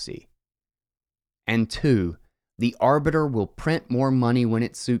democracy. And 2. The arbiter will print more money when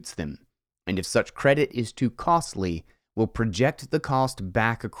it suits them, and if such credit is too costly, will project the cost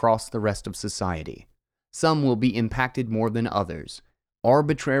back across the rest of society. Some will be impacted more than others.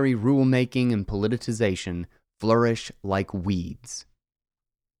 Arbitrary rule-making and politicization flourish like weeds.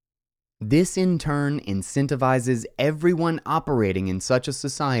 This in turn incentivizes everyone operating in such a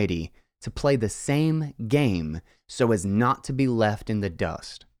society to play the same game so as not to be left in the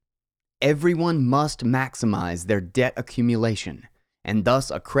dust. Everyone must maximize their debt accumulation, and thus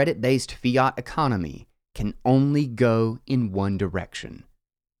a credit-based fiat economy can only go in one direction.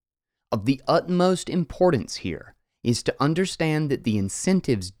 Of the utmost importance here is to understand that the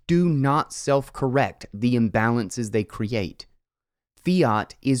incentives do not self-correct the imbalances they create.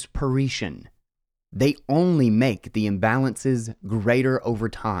 Fiat is Paretian. They only make the imbalances greater over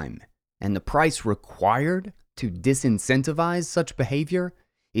time, and the price required to disincentivize such behavior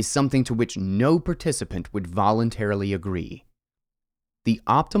is something to which no participant would voluntarily agree. The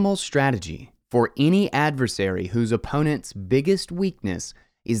optimal strategy for any adversary whose opponent's biggest weakness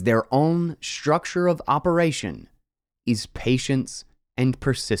is their own structure of operation is patience and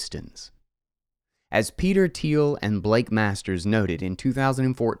persistence. As Peter Thiel and Blake Masters noted in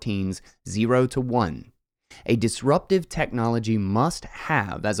 2014's 0 to 1, a disruptive technology must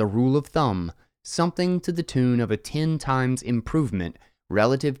have, as a rule of thumb, something to the tune of a 10 times improvement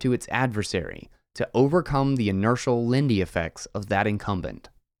relative to its adversary to overcome the inertial Lindy effects of that incumbent.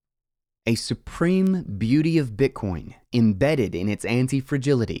 A supreme beauty of Bitcoin, embedded in its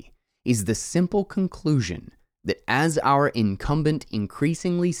anti-fragility, is the simple conclusion that as our incumbent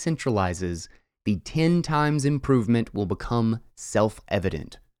increasingly centralizes, the 10 times improvement will become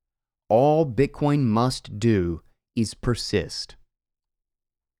self-evident. All Bitcoin must do is persist.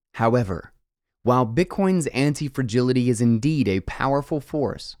 However, while Bitcoin's anti-fragility is indeed a powerful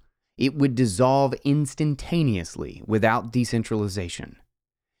force, it would dissolve instantaneously without decentralization.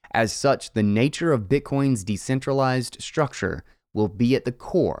 As such, the nature of Bitcoin's decentralized structure will be at the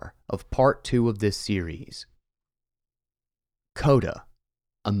core of Part 2 of this series. Coda,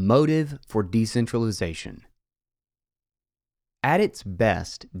 a motive for decentralization. At its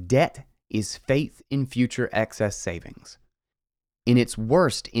best, debt is faith in future excess savings. In its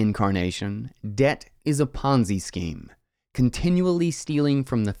worst incarnation, debt is a Ponzi scheme, continually stealing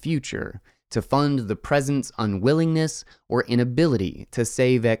from the future to fund the present's unwillingness or inability to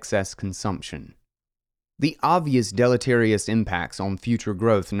save excess consumption. The obvious deleterious impacts on future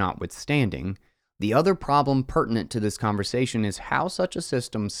growth notwithstanding, the other problem pertinent to this conversation is how such a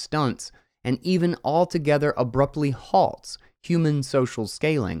system stunts and even altogether abruptly halts human social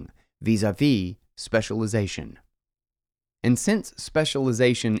scaling vis-a-vis specialization. And since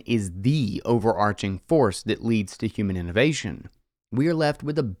specialization is the overarching force that leads to human innovation, we are left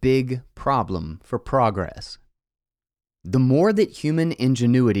with a big problem for progress. The more that human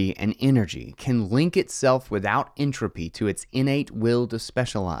ingenuity and energy can link itself without entropy to its innate will to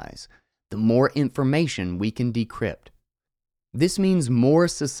specialize, the more information we can decrypt. This means more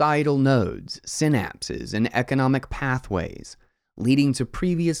societal nodes, synapses, and economic pathways, leading to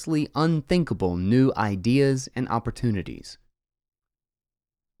previously unthinkable new ideas and opportunities.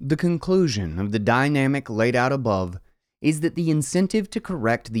 The conclusion of the dynamic laid out above is that the incentive to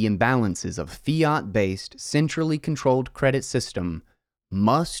correct the imbalances of fiat-based, centrally controlled credit system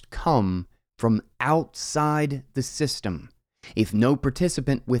must come from outside the system, if no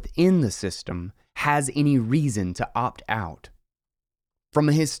participant within the system has any reason to opt out. From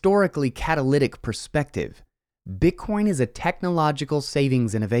a historically catalytic perspective, Bitcoin is a technological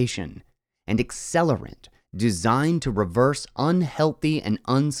savings innovation and accelerant designed to reverse unhealthy and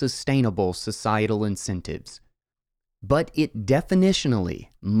unsustainable societal incentives. But it definitionally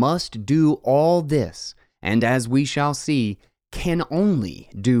must do all this, and as we shall see, can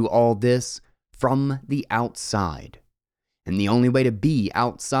only do all this from the outside. And the only way to be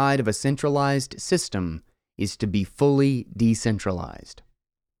outside of a centralized system is to be fully decentralized.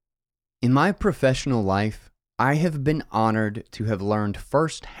 In my professional life, I have been honored to have learned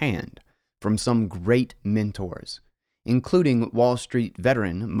firsthand from some great mentors, including Wall Street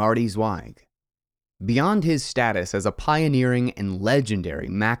veteran Marty Zweig. Beyond his status as a pioneering and legendary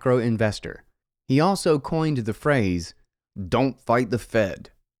macro investor, he also coined the phrase, "Don't fight the Fed,"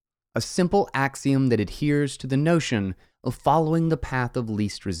 a simple axiom that adheres to the notion of following the path of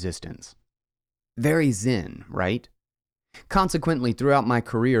least resistance. Very zen, right? Consequently, throughout my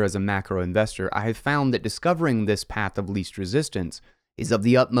career as a macro investor, I have found that discovering this path of least resistance is of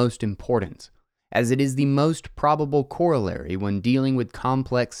the utmost importance, as it is the most probable corollary when dealing with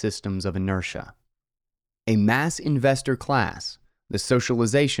complex systems of inertia. A mass investor class, the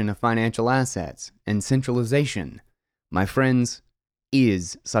socialization of financial assets, and centralization, my friends,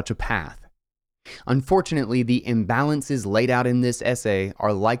 is such a path. Unfortunately, the imbalances laid out in this essay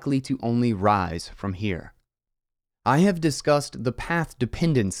are likely to only rise from here. I have discussed the path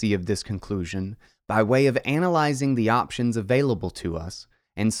dependency of this conclusion by way of analyzing the options available to us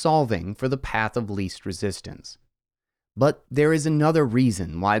and solving for the path of least resistance. But there is another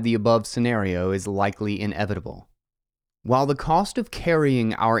reason why the above scenario is likely inevitable. While the cost of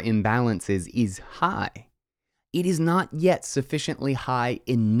carrying our imbalances is high, it is not yet sufficiently high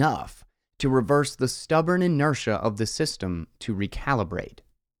enough to reverse the stubborn inertia of the system to recalibrate.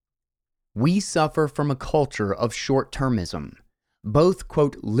 We suffer from a culture of short-termism, both,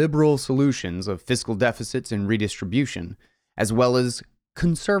 quote, liberal solutions of fiscal deficits and redistribution, as well as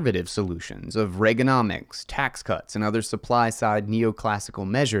conservative solutions of Reaganomics, tax cuts, and other supply-side neoclassical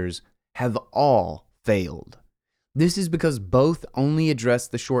measures have all failed. This is because both only address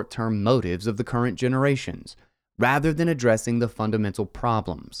the short-term motives of the current generations, rather than addressing the fundamental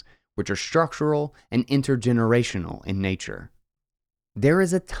problems, which are structural and intergenerational in nature. There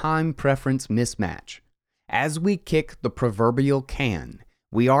is a time preference mismatch. As we kick the proverbial can,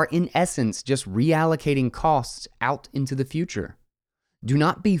 we are in essence just reallocating costs out into the future. Do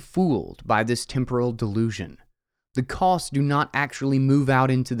not be fooled by this temporal delusion. The costs do not actually move out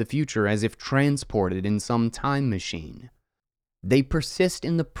into the future as if transported in some time machine. They persist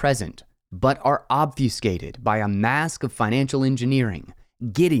in the present, but are obfuscated by a mask of financial engineering,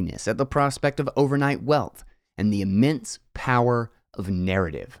 giddiness at the prospect of overnight wealth, and the immense power of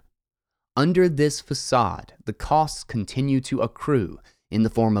narrative. Under this facade, the costs continue to accrue in the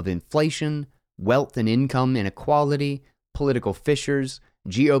form of inflation, wealth and income inequality, political fissures,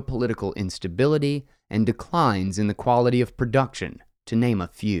 geopolitical instability, and declines in the quality of production, to name a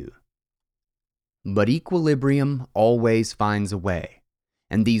few. But equilibrium always finds a way,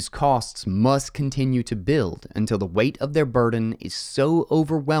 and these costs must continue to build until the weight of their burden is so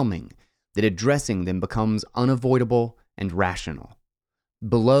overwhelming that addressing them becomes unavoidable and rational.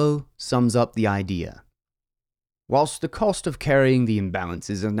 Below sums up the idea. Whilst the cost of carrying the imbalances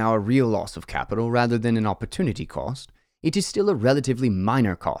is now a real loss of capital rather than an opportunity cost, it is still a relatively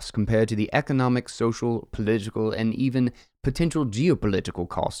minor cost compared to the economic, social, political, and even potential geopolitical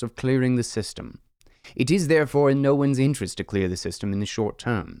cost of clearing the system. It is therefore in no one's interest to clear the system in the short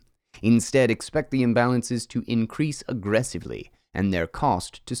term. Instead, expect the imbalances to increase aggressively and their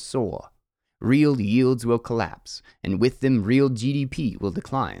cost to soar. real yields will collapse, and with them real GDP will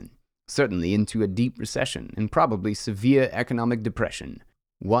decline, certainly into a deep recession and probably severe economic depression,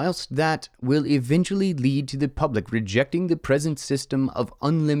 whilst that will eventually lead to the public rejecting the present system of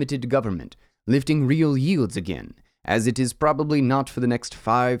unlimited government, lifting real yields again, as it is probably not for the next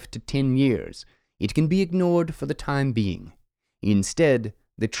 5 to 10 years. It can be ignored for the time being. Instead,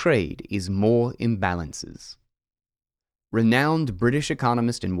 the trade is more imbalances. Renowned British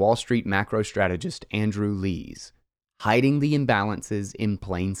economist and Wall Street macro strategist Andrew Lees, hiding the imbalances in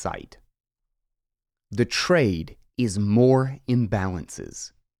plain sight. The trade is more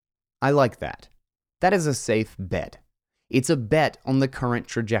imbalances. I like that. That is a safe bet. It's a bet on the current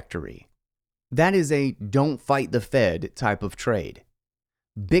trajectory. That is a don't fight the Fed type of trade.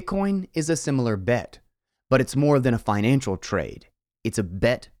 Bitcoin is a similar bet, but it's more than a financial trade. It's a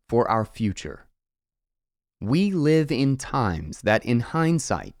bet for our future. We live in times that, in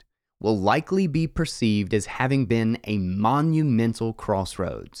hindsight, will likely be perceived as having been a monumental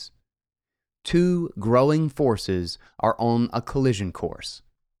crossroads. Two growing forces are on a collision course.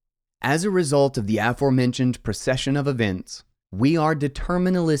 As a result of the aforementioned procession of events, we are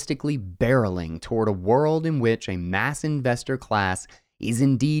deterministically barreling toward a world in which a mass investor class is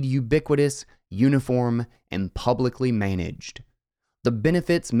indeed ubiquitous, uniform, and publicly managed. The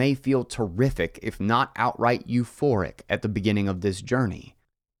benefits may feel terrific, if not outright euphoric, at the beginning of this journey,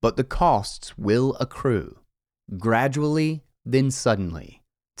 but the costs will accrue, gradually, then suddenly,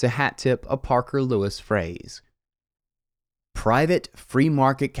 to hat tip a Parker Lewis phrase. Private free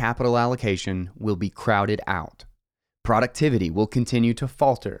market capital allocation will be crowded out. Productivity will continue to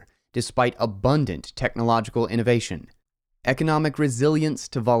falter despite abundant technological innovation. Economic resilience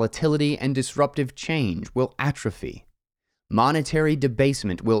to volatility and disruptive change will atrophy. Monetary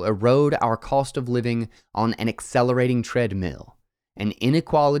debasement will erode our cost of living on an accelerating treadmill, and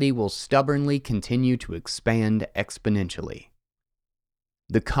inequality will stubbornly continue to expand exponentially.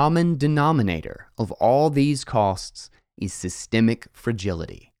 The common denominator of all these costs is systemic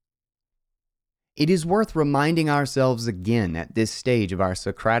fragility. It is worth reminding ourselves again at this stage of our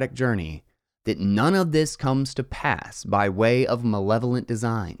Socratic journey that none of this comes to pass by way of malevolent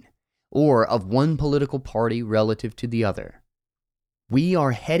design, or of one political party relative to the other. We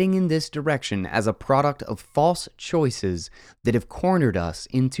are heading in this direction as a product of false choices that have cornered us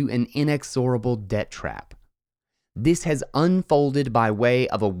into an inexorable debt trap. This has unfolded by way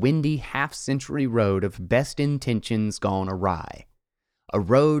of a windy half-century road of best intentions gone awry. A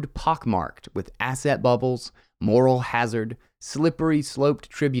road pockmarked with asset bubbles, moral hazard, slippery sloped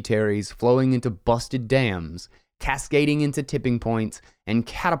tributaries flowing into busted dams, cascading into tipping points, and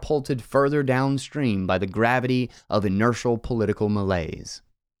catapulted further downstream by the gravity of inertial political malaise.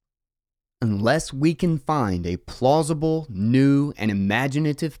 Unless we can find a plausible, new, and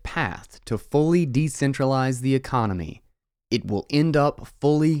imaginative path to fully decentralize the economy, it will end up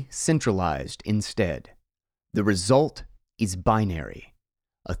fully centralized instead. The result is binary: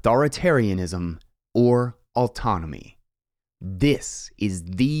 authoritarianism or autonomy. This is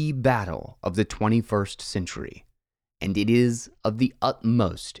the battle of the 21st century, and it is of the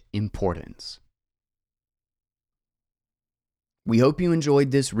utmost importance. We hope you enjoyed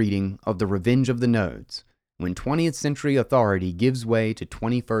this reading of The Revenge of the Nodes, when 20th century authority gives way to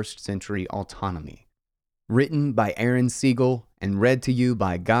 21st century autonomy. Written by Aaron Siegel and read to you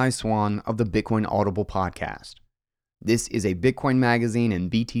by Guy Swan of the Bitcoin Audible podcast. This is a Bitcoin Magazine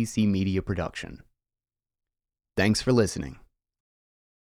and BTC Media production. Thanks for listening.